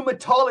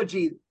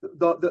pneumatology,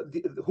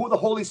 who the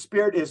Holy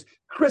Spirit is,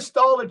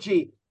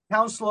 Christology,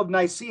 Council of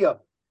Nicaea,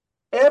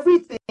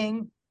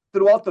 everything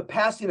throughout the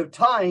passing of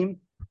time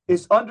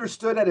is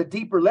understood at a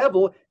deeper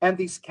level, and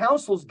these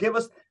councils give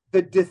us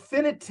the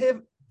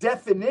definitive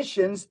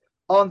definitions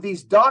on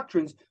these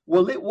doctrines.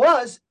 Well, it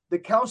was the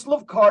Council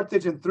of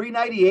Carthage in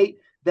 398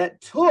 that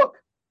took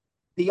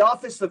the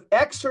office of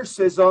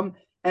exorcism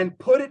and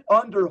put it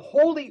under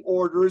holy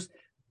orders.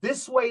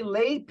 This way,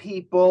 lay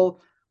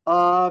people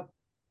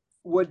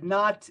would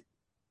not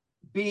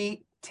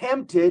be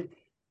tempted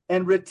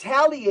and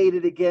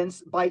retaliated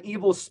against by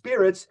evil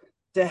spirits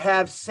to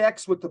have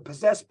sex with the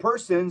possessed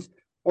persons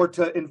or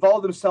to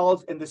involve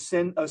themselves in the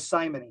sin of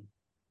simony.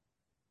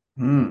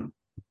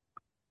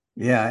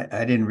 Yeah,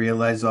 I didn't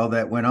realize all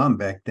that went on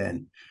back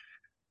then.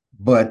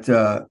 But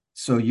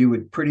so you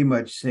would pretty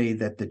much say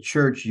that the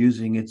church,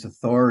 using its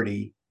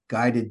authority,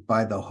 guided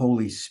by the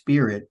Holy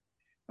Spirit,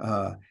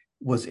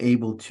 was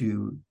able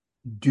to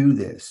do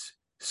this,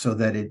 so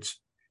that it's,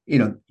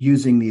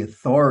 using the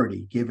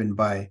authority given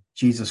by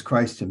Jesus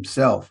Christ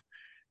himself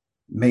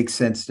makes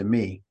sense to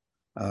me.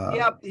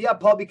 Yeah,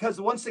 Paul,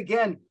 because once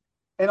again,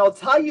 and I'll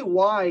tell you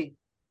why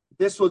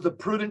this was a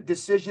prudent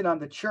decision on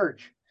the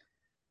church,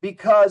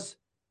 because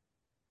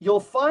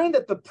you'll find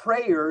that the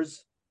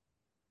prayers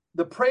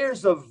the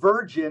prayers of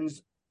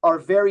virgins are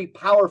very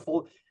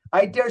powerful.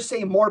 I dare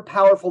say more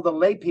powerful than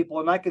lay people.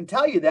 And I can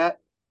tell you that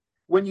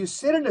when you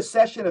sit in a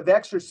session of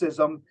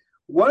exorcism,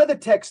 one of the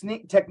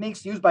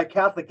techniques used by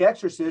Catholic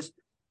exorcists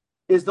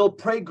is they'll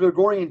pray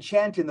Gregorian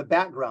chant in the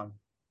background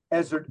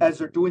as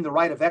they're doing the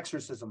rite of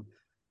exorcism,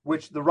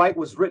 which the rite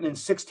was written in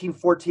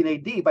 1614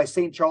 AD by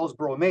St. Charles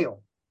Borromeo.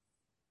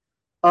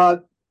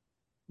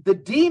 The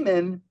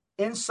demon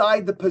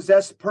inside the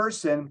possessed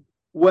person,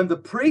 when the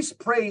priest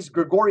prays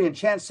Gregorian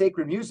chant,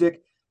 sacred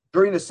music,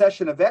 during a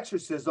session of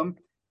exorcism,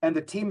 and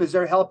the team is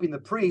there helping the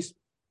priest,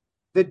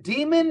 the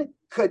demon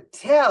could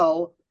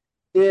tell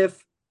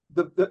if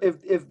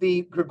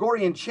the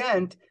Gregorian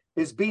chant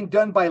is being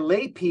done by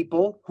lay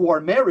people who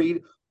are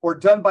married or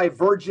done by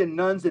virgin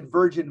nuns and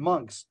virgin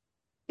monks.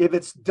 If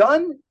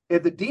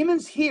the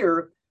demons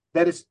hear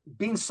that it's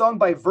being sung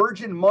by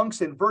virgin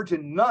monks and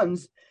virgin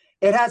nuns,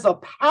 it has a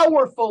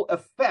powerful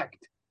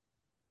effect.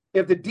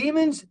 If the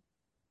demons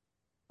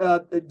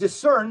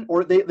discern,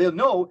 or they'll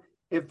know,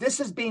 if this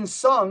is being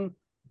sung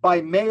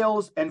by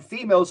males and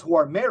females who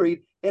are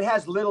married, it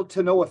has little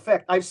to no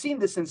effect. I've seen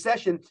this in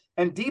session,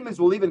 and demons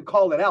will even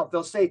call it out.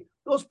 They'll say,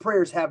 those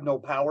prayers have no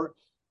power.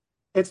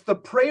 It's the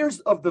prayers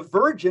of the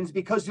virgins,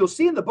 because you'll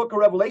see in the book of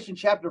Revelation,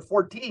 chapter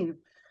 14,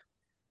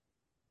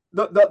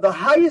 the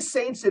highest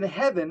saints in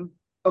heaven,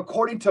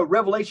 according to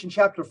Revelation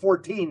chapter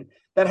 14,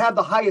 that have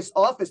the highest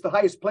office, the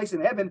highest place in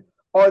heaven,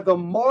 are the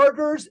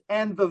martyrs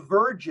and the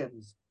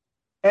virgins.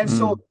 And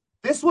so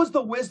this was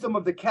the wisdom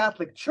of the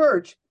Catholic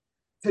Church,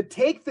 to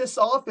take this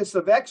office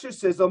of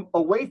exorcism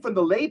away from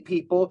the lay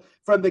people,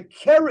 from the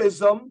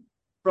charism,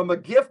 from a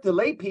gift to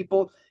lay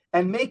people,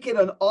 and make it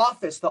an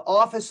office, the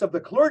office of the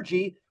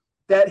clergy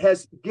that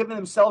has given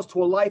themselves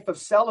to a life of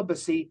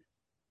celibacy.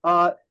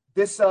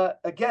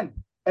 Again,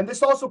 and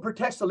this also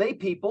protects the lay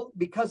people,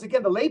 because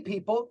again, the lay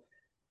people,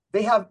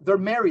 they're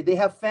married, they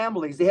have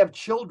families, they have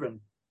children.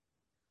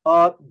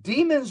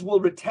 Demons will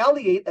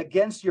retaliate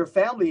against your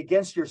family,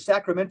 against your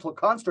sacramental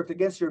construct,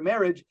 against your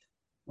marriage,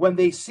 when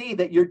they see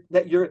that you're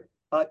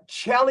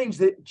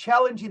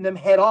challenging them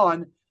head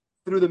on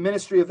through the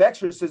ministry of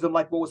exorcism,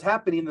 like what was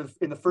happening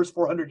in the first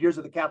 400 years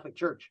of the Catholic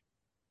Church.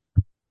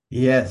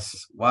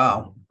 Yes.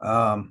 Wow.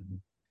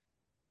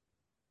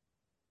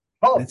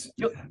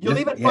 You'll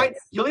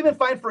even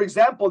find, for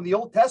example, in the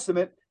Old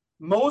Testament,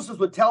 Moses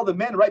would tell the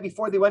men right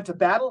before they went to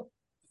battle,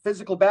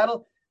 physical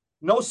battle,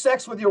 no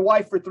sex with your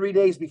wife for 3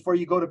 days before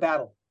you go to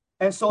battle.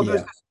 And so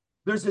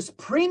there's this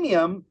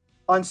premium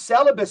on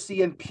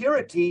celibacy and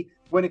purity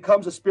when it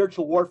comes to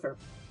spiritual warfare.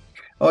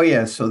 Oh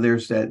yeah, so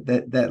there's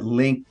that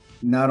link.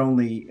 Not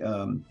only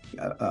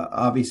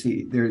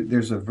obviously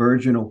there's a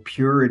virginal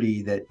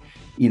purity that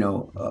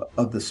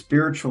of the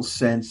spiritual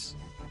sense,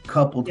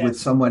 coupled with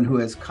someone who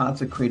has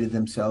consecrated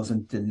themselves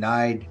and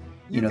denied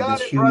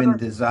this human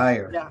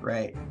desire. Yeah.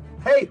 Right.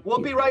 Hey, we'll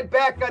be right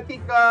back. I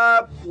think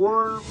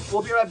we'll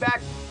be right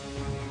back.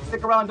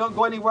 Stick around. Don't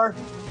go anywhere.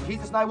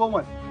 Jesus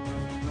 911.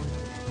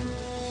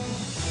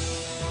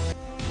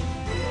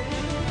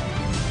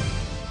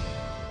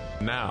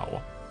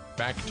 Now,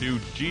 back to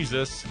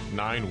Jesus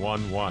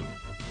 911.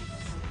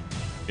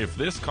 If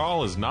this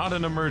call is not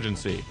an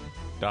emergency,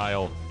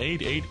 dial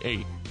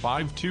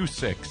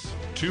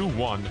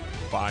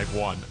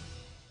 888-526-2151.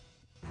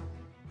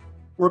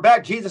 We're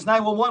back, Jesus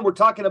 911. We're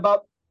talking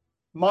about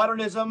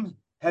modernism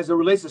as it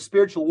relates to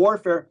spiritual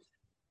warfare.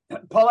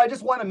 Paul, I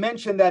just want to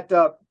mention that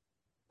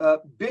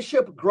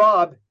Bishop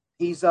Grob,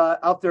 he's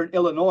out there in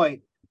Illinois.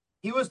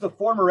 He was the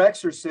former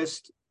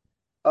exorcist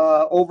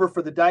over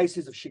for the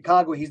Diocese of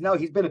Chicago. He's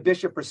been a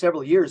bishop for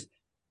several years.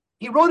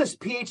 He wrote his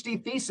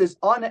PhD thesis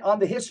on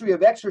the history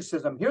of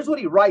exorcism. Here's what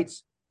he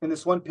writes in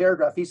this one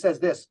paragraph. He says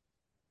this.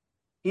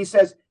 He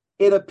says,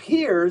 it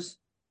appears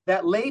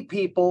that lay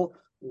people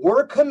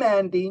were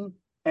commanding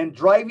and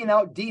driving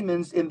out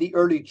demons in the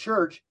early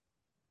church.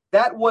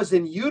 That was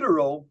in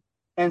utero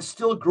and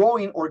still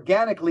growing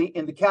organically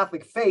in the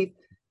Catholic faith,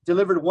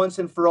 delivered once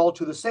and for all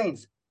to the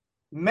saints.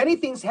 Many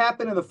things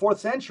happened in the 4th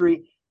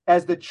century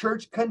as the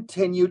church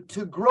continued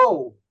to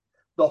grow.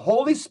 The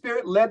Holy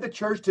Spirit led the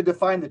church to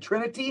define the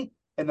Trinity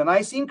and the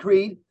Nicene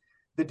Creed,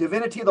 the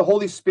divinity of the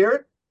Holy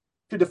Spirit,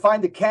 to define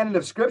the canon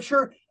of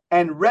Scripture,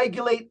 and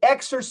regulate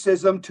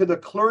exorcism to the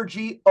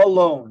clergy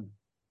alone.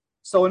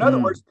 So in other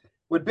words,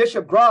 with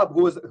Bishop Grob,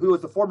 who was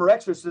the former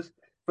exorcist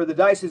for the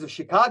Diocese of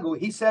Chicago,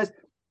 he says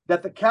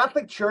that the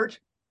Catholic Church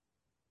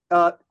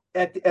at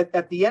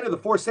the end of the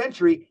 4th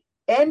century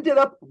ended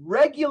up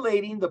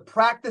regulating the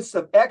practice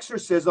of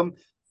exorcism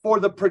for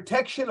the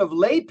protection of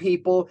lay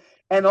people,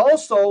 and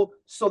also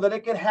so that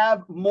it could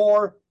have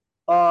more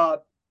of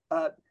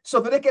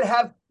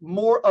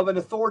an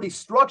authority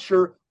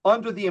structure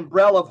under the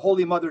umbrella of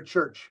Holy Mother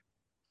Church.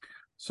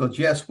 So,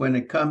 Jess, when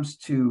it comes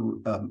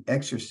to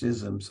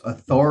exorcisms,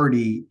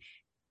 authority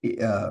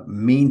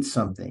means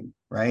something,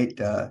 right?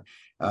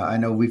 I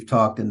know we've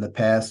talked in the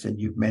past, and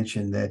you've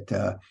mentioned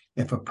that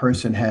if a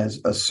person has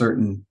a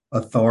certain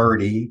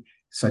authority,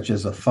 such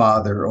as a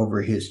father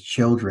over his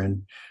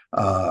children,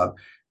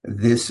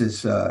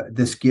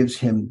 this gives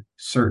him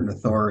certain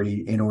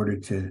authority in order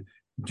to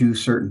do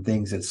certain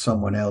things that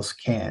someone else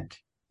can't.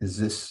 Is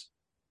this?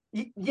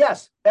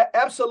 Yes,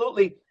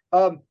 absolutely.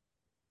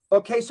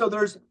 Okay, so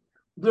there's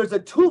a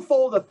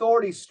twofold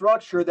authority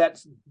structure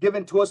that's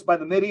given to us by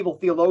the medieval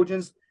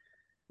theologians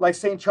like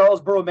St.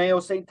 Charles Borromeo,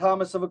 St.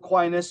 Thomas of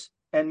Aquinas,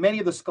 and many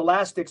of the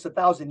scholastics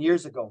 1,000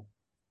 years ago.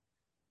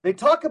 They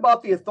talk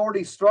about the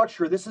authority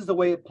structure. This is the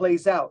way it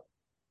plays out.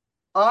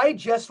 I,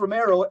 Jess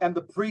Romero, am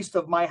the priest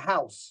of my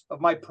house,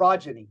 of my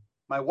progeny,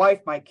 my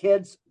wife, my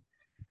kids,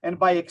 and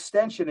by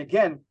extension,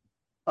 again,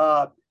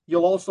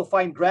 you'll also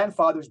find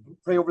grandfathers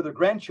pray over their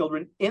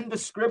grandchildren in the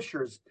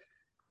scriptures.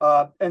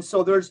 And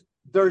so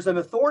there's an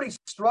authority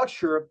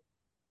structure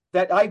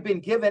that I've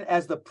been given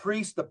as the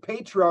priest, the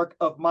patriarch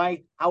of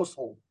my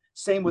household.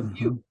 Same with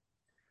you.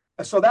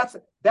 So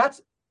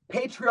that's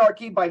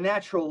patriarchy by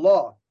natural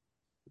law.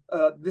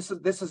 This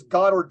is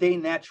God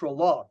ordained natural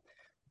law.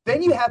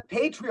 Then you have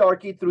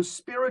patriarchy through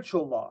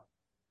spiritual law.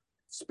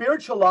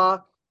 Spiritual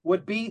law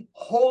would be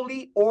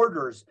holy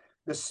orders,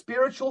 the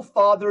spiritual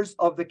fathers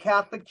of the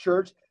Catholic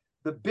Church,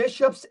 the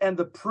bishops and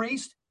the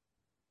priests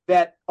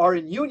that are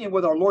in union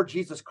with our Lord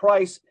Jesus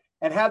Christ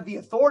and have the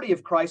authority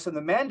of Christ and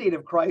the mandate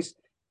of Christ.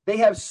 They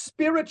have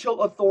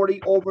spiritual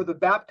authority over the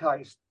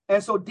baptized.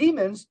 And so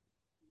demons,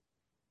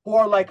 who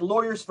are like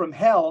lawyers from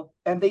hell,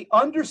 and they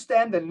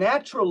understand the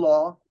natural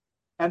law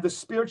and the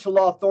spiritual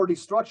law authority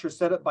structure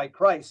set up by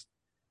Christ,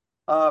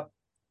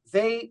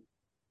 they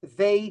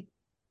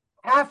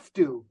have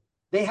to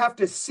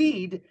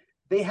cede,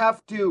 they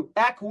have to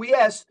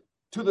acquiesce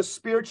to the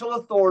spiritual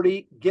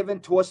authority given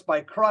to us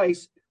by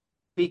Christ,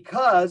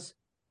 because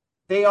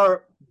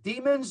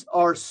demons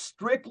are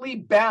strictly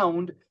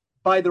bound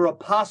by their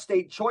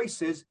apostate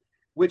choices,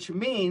 which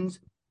means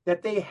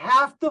that they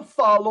have to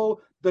follow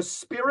the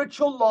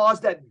spiritual laws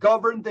that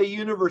govern the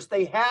universe.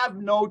 They have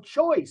no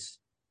choice.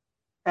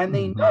 And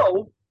they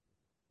know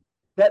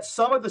that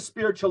some of the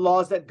spiritual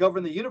laws that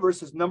govern the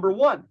universe is number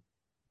one,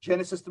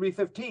 Genesis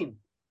 3:15.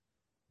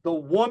 The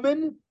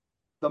woman,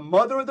 the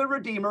mother of the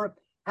Redeemer,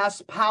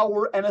 has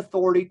power and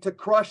authority to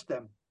crush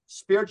them.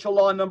 Spiritual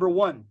law number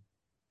one.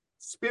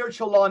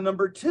 Spiritual law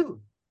number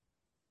two.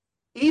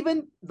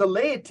 Even the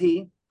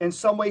laity, in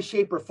some way,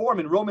 shape, or form,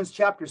 in Romans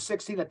chapter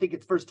 16, I think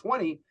it's verse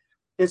 20,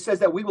 it says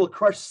that we will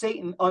crush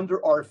Satan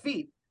under our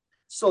feet.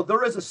 So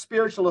there is a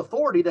spiritual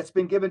authority that's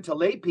been given to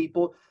lay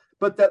people,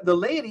 but that the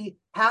laity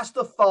has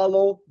to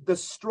follow the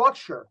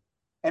structure.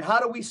 And how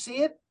do we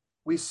see it?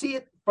 We see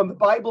it from the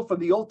Bible, from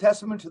the Old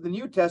Testament to the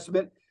New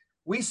Testament.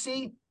 We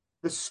see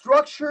the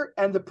structure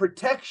and the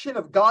protection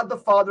of God the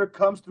Father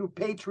comes through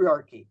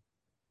patriarchy,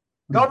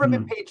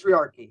 government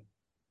patriarchy,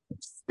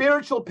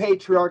 spiritual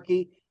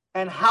patriarchy,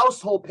 and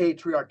household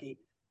patriarchy.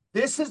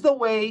 This is the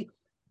way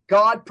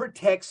God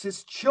protects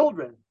his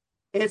children.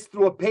 It's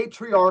through a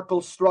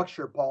patriarchal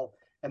structure, Paul.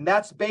 And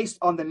that's based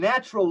on the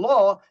natural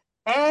law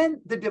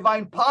and the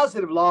divine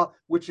positive law,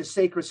 which is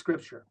sacred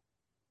scripture.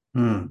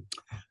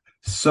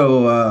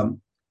 So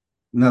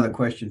another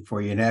question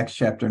for you. In Acts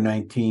chapter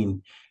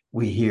 19,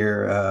 we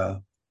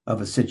hear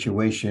of a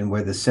situation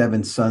where the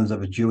 7 sons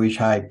of a Jewish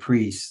high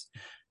priest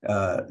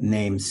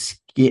named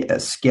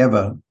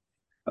Sceva,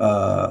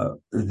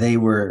 they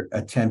were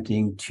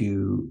attempting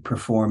to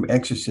perform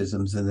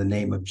exorcisms in the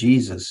name of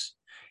Jesus.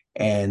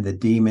 And the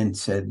demon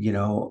said,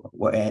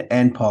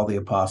 and Paul the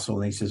apostle,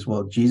 and he says,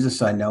 well,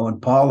 Jesus I know,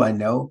 and Paul I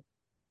know,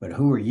 but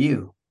who are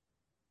you?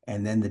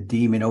 And then the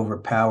demon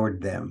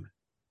overpowered them.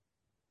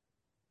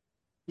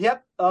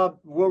 Yep,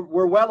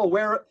 we're well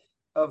aware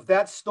of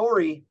that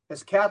story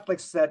as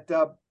Catholics that,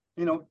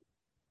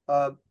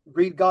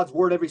 read God's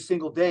word every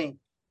single day.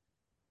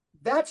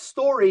 That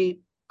story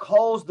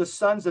calls the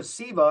sons of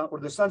Sceva, or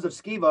the sons of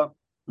Sceva,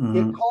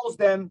 it calls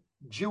them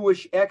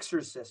Jewish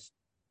exorcists.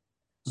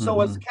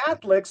 So as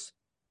Catholics,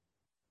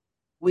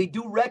 we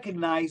do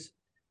recognize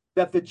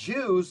that the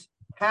Jews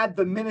had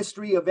the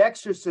ministry of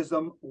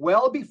exorcism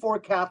well before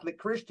Catholic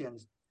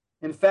Christians.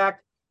 In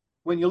fact,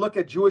 when you look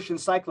at Jewish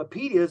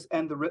encyclopedias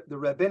and the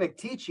rabbinic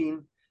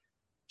teaching,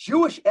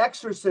 Jewish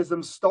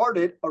exorcism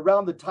started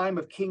around the time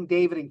of King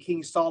David and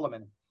King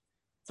Solomon.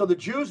 So the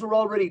Jews were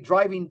already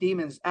driving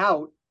demons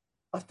out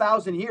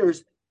 1,000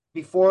 years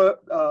before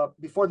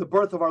the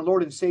birth of our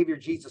Lord and Savior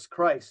Jesus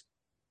Christ.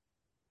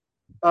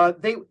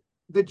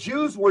 The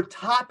Jews were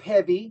top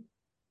heavy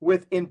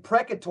with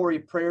imprecatory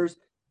prayers,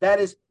 that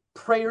is,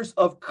 prayers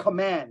of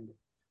command.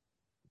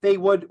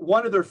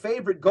 One of their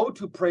favorite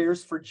go-to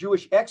prayers for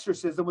Jewish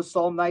exorcism was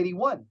Psalm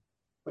 91,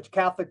 which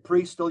Catholic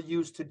priests still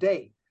use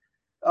today.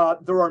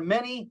 There are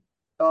many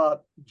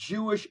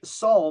Jewish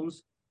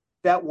psalms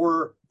that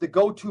were the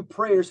go-to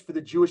prayers for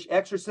the Jewish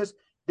exorcists.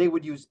 They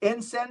would use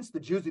incense. The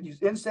Jews would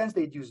use incense.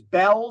 They'd use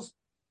bells.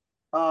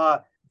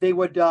 They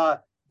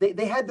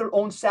had their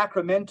own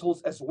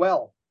sacramentals as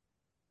well.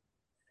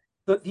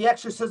 The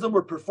exorcism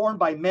were performed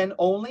by men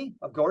only,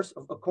 of course,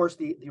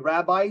 the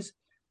rabbis.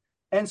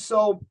 And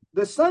so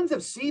the sons of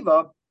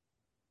Sceva,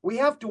 we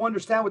have to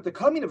understand with the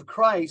coming of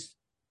Christ,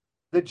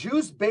 the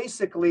Jews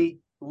basically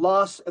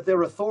lost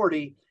their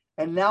authority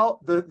And now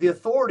the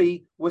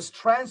authority was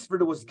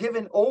transferred, it was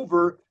given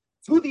over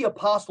to the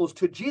apostles,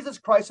 to Jesus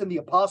Christ and the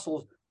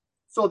apostles.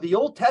 So the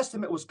Old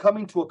Testament was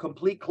coming to a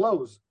complete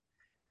close.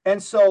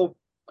 And so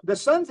the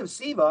sons of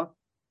Sceva,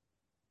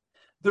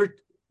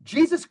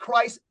 Jesus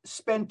Christ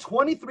spent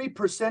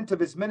 23% of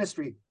his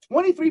ministry,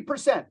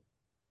 23%,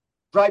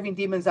 driving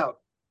demons out,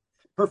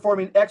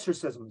 performing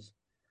exorcisms.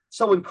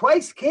 So when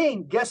Christ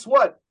came, guess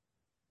what?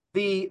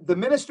 The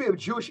ministry of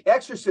Jewish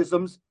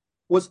exorcisms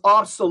was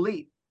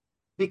obsolete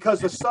because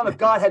the Son of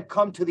God had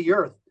come to the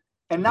earth.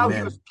 And now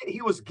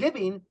he was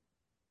giving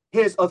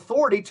his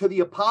authority to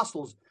the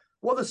apostles.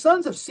 Well, the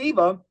sons of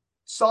Sceva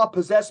saw a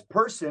possessed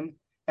person,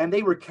 and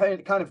they were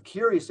kind of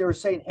curious. They were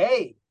saying,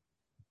 hey,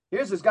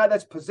 here's this guy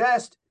that's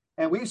possessed,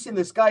 and we've seen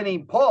this guy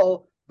named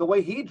Paul, the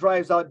way he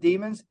drives out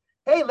demons.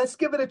 Hey, let's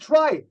give it a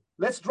try.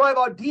 Let's drive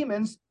out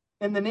demons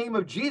in the name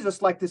of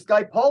Jesus like this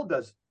guy Paul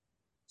does.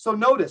 So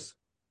notice,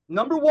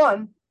 number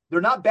one,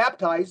 they're not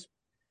baptized.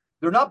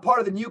 They're not part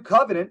of the new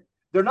covenant.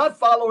 They're not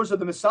followers of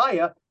the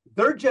Messiah.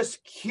 They're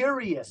just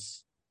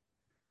curious.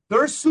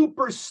 They're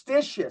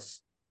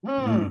superstitious.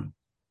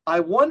 I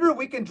wonder if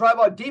we can drive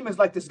out demons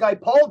like this guy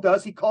Paul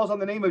does. He calls on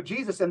the name of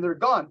Jesus and they're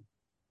gone.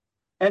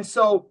 And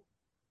so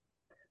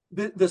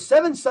the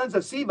seven sons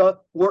of Sceva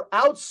were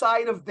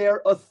outside of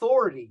their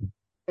authority.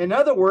 In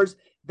other words,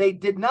 they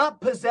did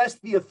not possess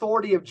the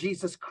authority of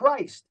Jesus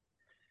Christ.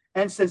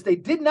 And since they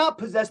did not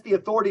possess the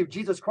authority of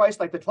Jesus Christ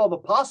like the 12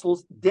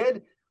 apostles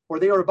did, or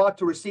they were about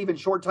to receive in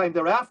short time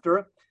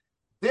thereafter,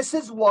 this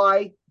is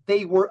why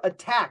they were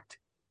attacked.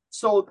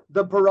 So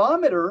the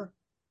barometer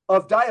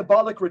of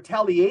diabolic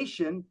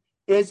retaliation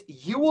is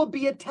you will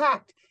be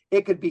attacked.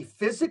 It could be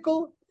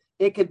physical,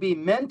 it could be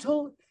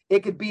mental,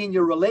 it could be in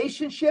your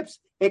relationships,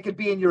 it could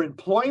be in your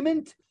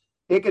employment,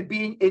 it could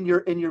be in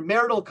your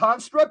marital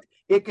construct,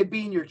 it could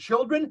be in your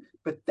children.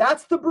 But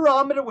that's the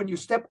barometer. When you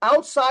step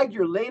outside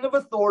your lane of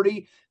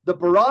authority, the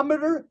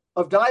barometer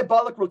of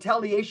diabolic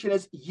retaliation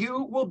is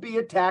you will be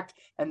attacked.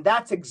 And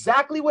that's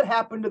exactly what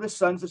happened to the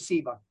sons of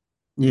Sceva.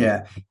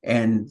 Yeah.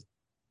 And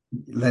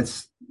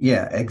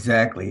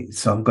exactly.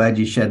 So I'm glad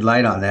you shed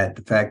light on that.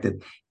 The fact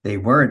that they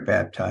weren't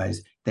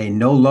baptized, they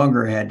no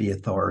longer had the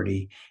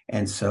authority.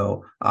 And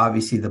so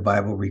obviously the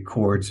Bible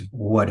records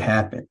what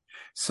happened.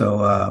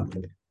 So,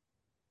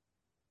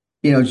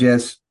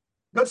 Jess.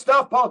 Good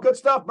stuff, Paul. Good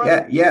stuff,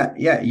 brother.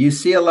 Yeah. You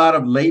see a lot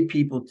of lay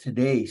people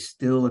today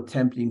still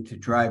attempting to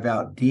drive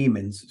out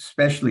demons,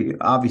 especially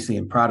obviously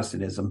in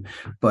Protestantism,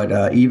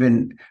 but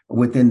even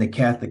within the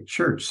Catholic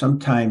Church,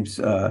 sometimes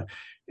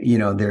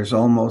there's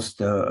almost,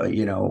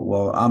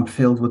 well, I'm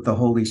filled with the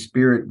Holy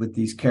Spirit with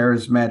these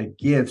charismatic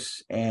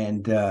gifts,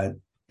 and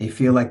they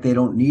feel like they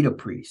don't need a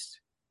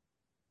priest.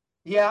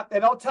 Yeah,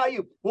 and I'll tell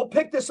you, we'll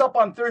pick this up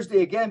on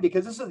Thursday again,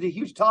 because this is a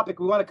huge topic.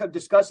 We want to come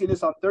discussing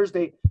this on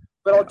Thursday.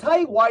 But I'll tell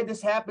you why this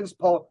happens,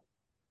 Paul.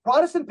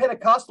 Protestant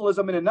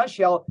Pentecostalism, in a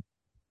nutshell,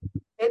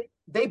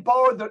 they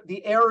borrowed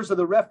the errors of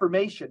the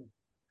Reformation.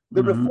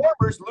 The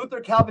Reformers,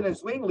 Luther, Calvin, and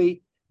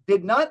Zwingli,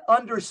 did not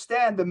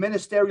understand the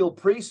ministerial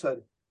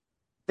priesthood.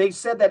 They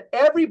said that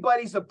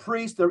everybody's a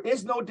priest. There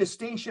is no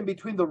distinction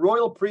between the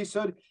royal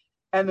priesthood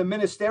and the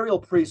ministerial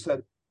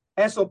priesthood.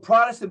 And so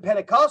Protestant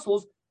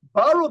Pentecostals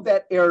borrowed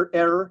that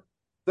error,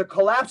 the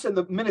collapse in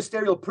the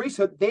ministerial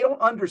priesthood. They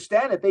don't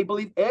understand it. They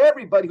believe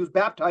everybody who's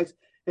baptized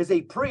is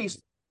a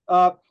priest.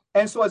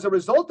 And so as a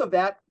result of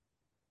that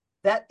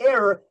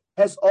error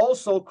has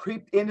also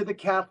creeped into the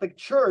Catholic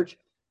Church,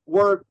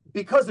 where,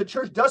 because the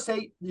church does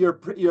say you're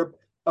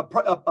a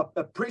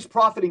priest,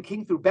 prophet, and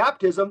king through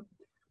baptism,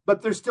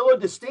 but there's still a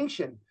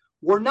distinction.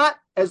 We're not,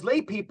 as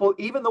lay people,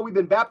 even though we've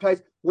been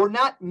baptized, we're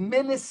not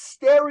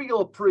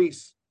ministerial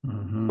priests.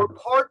 We're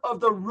part of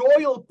the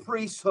royal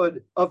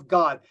priesthood of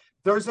God.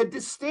 There's a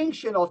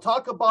distinction. I'll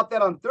talk about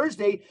that on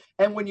Thursday.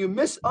 And when you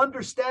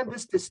misunderstand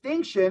this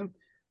distinction,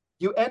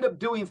 you end up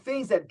doing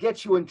things that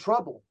get you in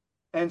trouble.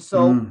 And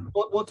so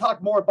we'll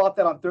talk more about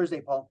that on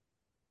Thursday, Paul.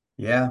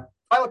 Yeah.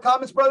 Final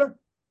comments, brother?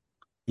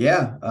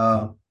 Yeah.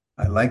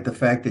 I like the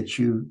fact that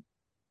you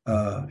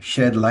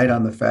shed light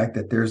on the fact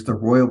that there's the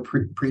royal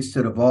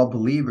priesthood of all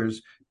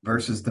believers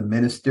versus the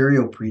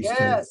ministerial priesthood.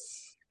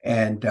 Yes.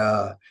 And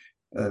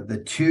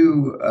the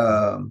two...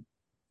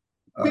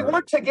 we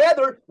work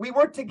together,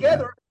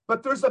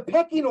 but there's a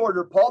pecking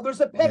order, Paul.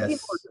 There's a pecking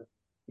order.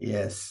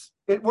 Yes.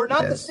 We're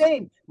not the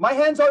same. My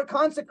hands aren't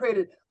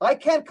consecrated. I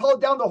can't call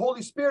down the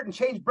Holy Spirit and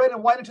change bread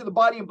and wine into the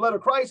body and blood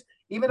of Christ,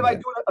 even if I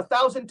do it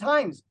 1,000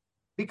 times,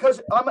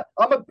 because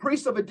I'm a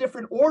priest of a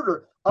different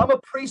order. I'm a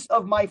priest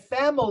of my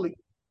family.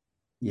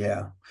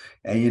 Yeah.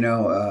 And,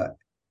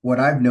 what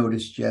I've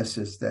noticed, Jess,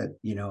 is that,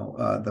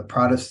 the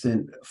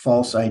Protestant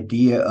false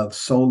idea of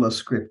sola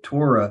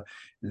scriptura,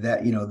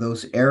 that,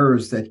 those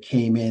errors that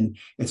came in,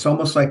 it's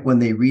almost like when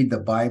they read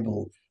the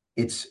Bible,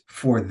 it's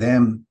for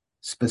them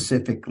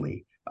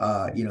specifically.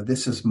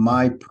 This is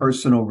my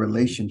personal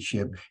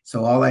relationship.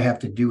 So all I have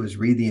to do is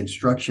read the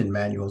instruction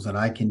manuals and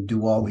I can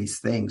do all these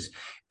things.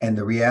 And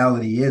the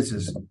reality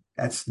is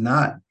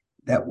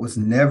that was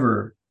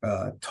never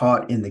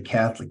taught in the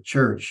Catholic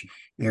Church,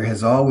 there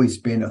has always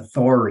been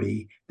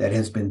authority that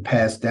has been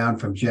passed down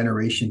from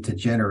generation to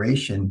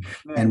generation.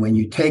 And when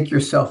you take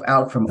yourself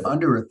out from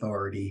under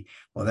authority,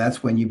 well,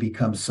 that's when you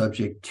become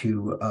subject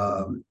to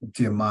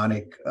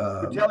demonic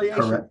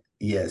retaliation.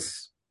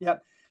 Yes.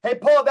 Yep. Hey,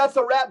 Paul, that's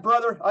a wrap,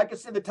 brother. I can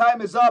see the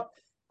time is up.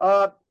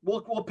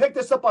 We'll pick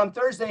this up on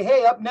Thursday.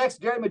 Hey, up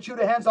next, Gary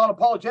Machuda, Hands On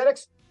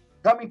Apologetics,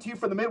 coming to you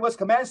from the Midwest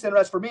Command Center.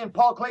 As for me and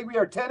Paul Clay, we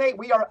are 10-8.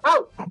 We are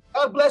out.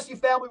 God bless you,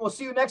 family. We'll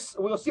see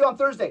you on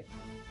Thursday.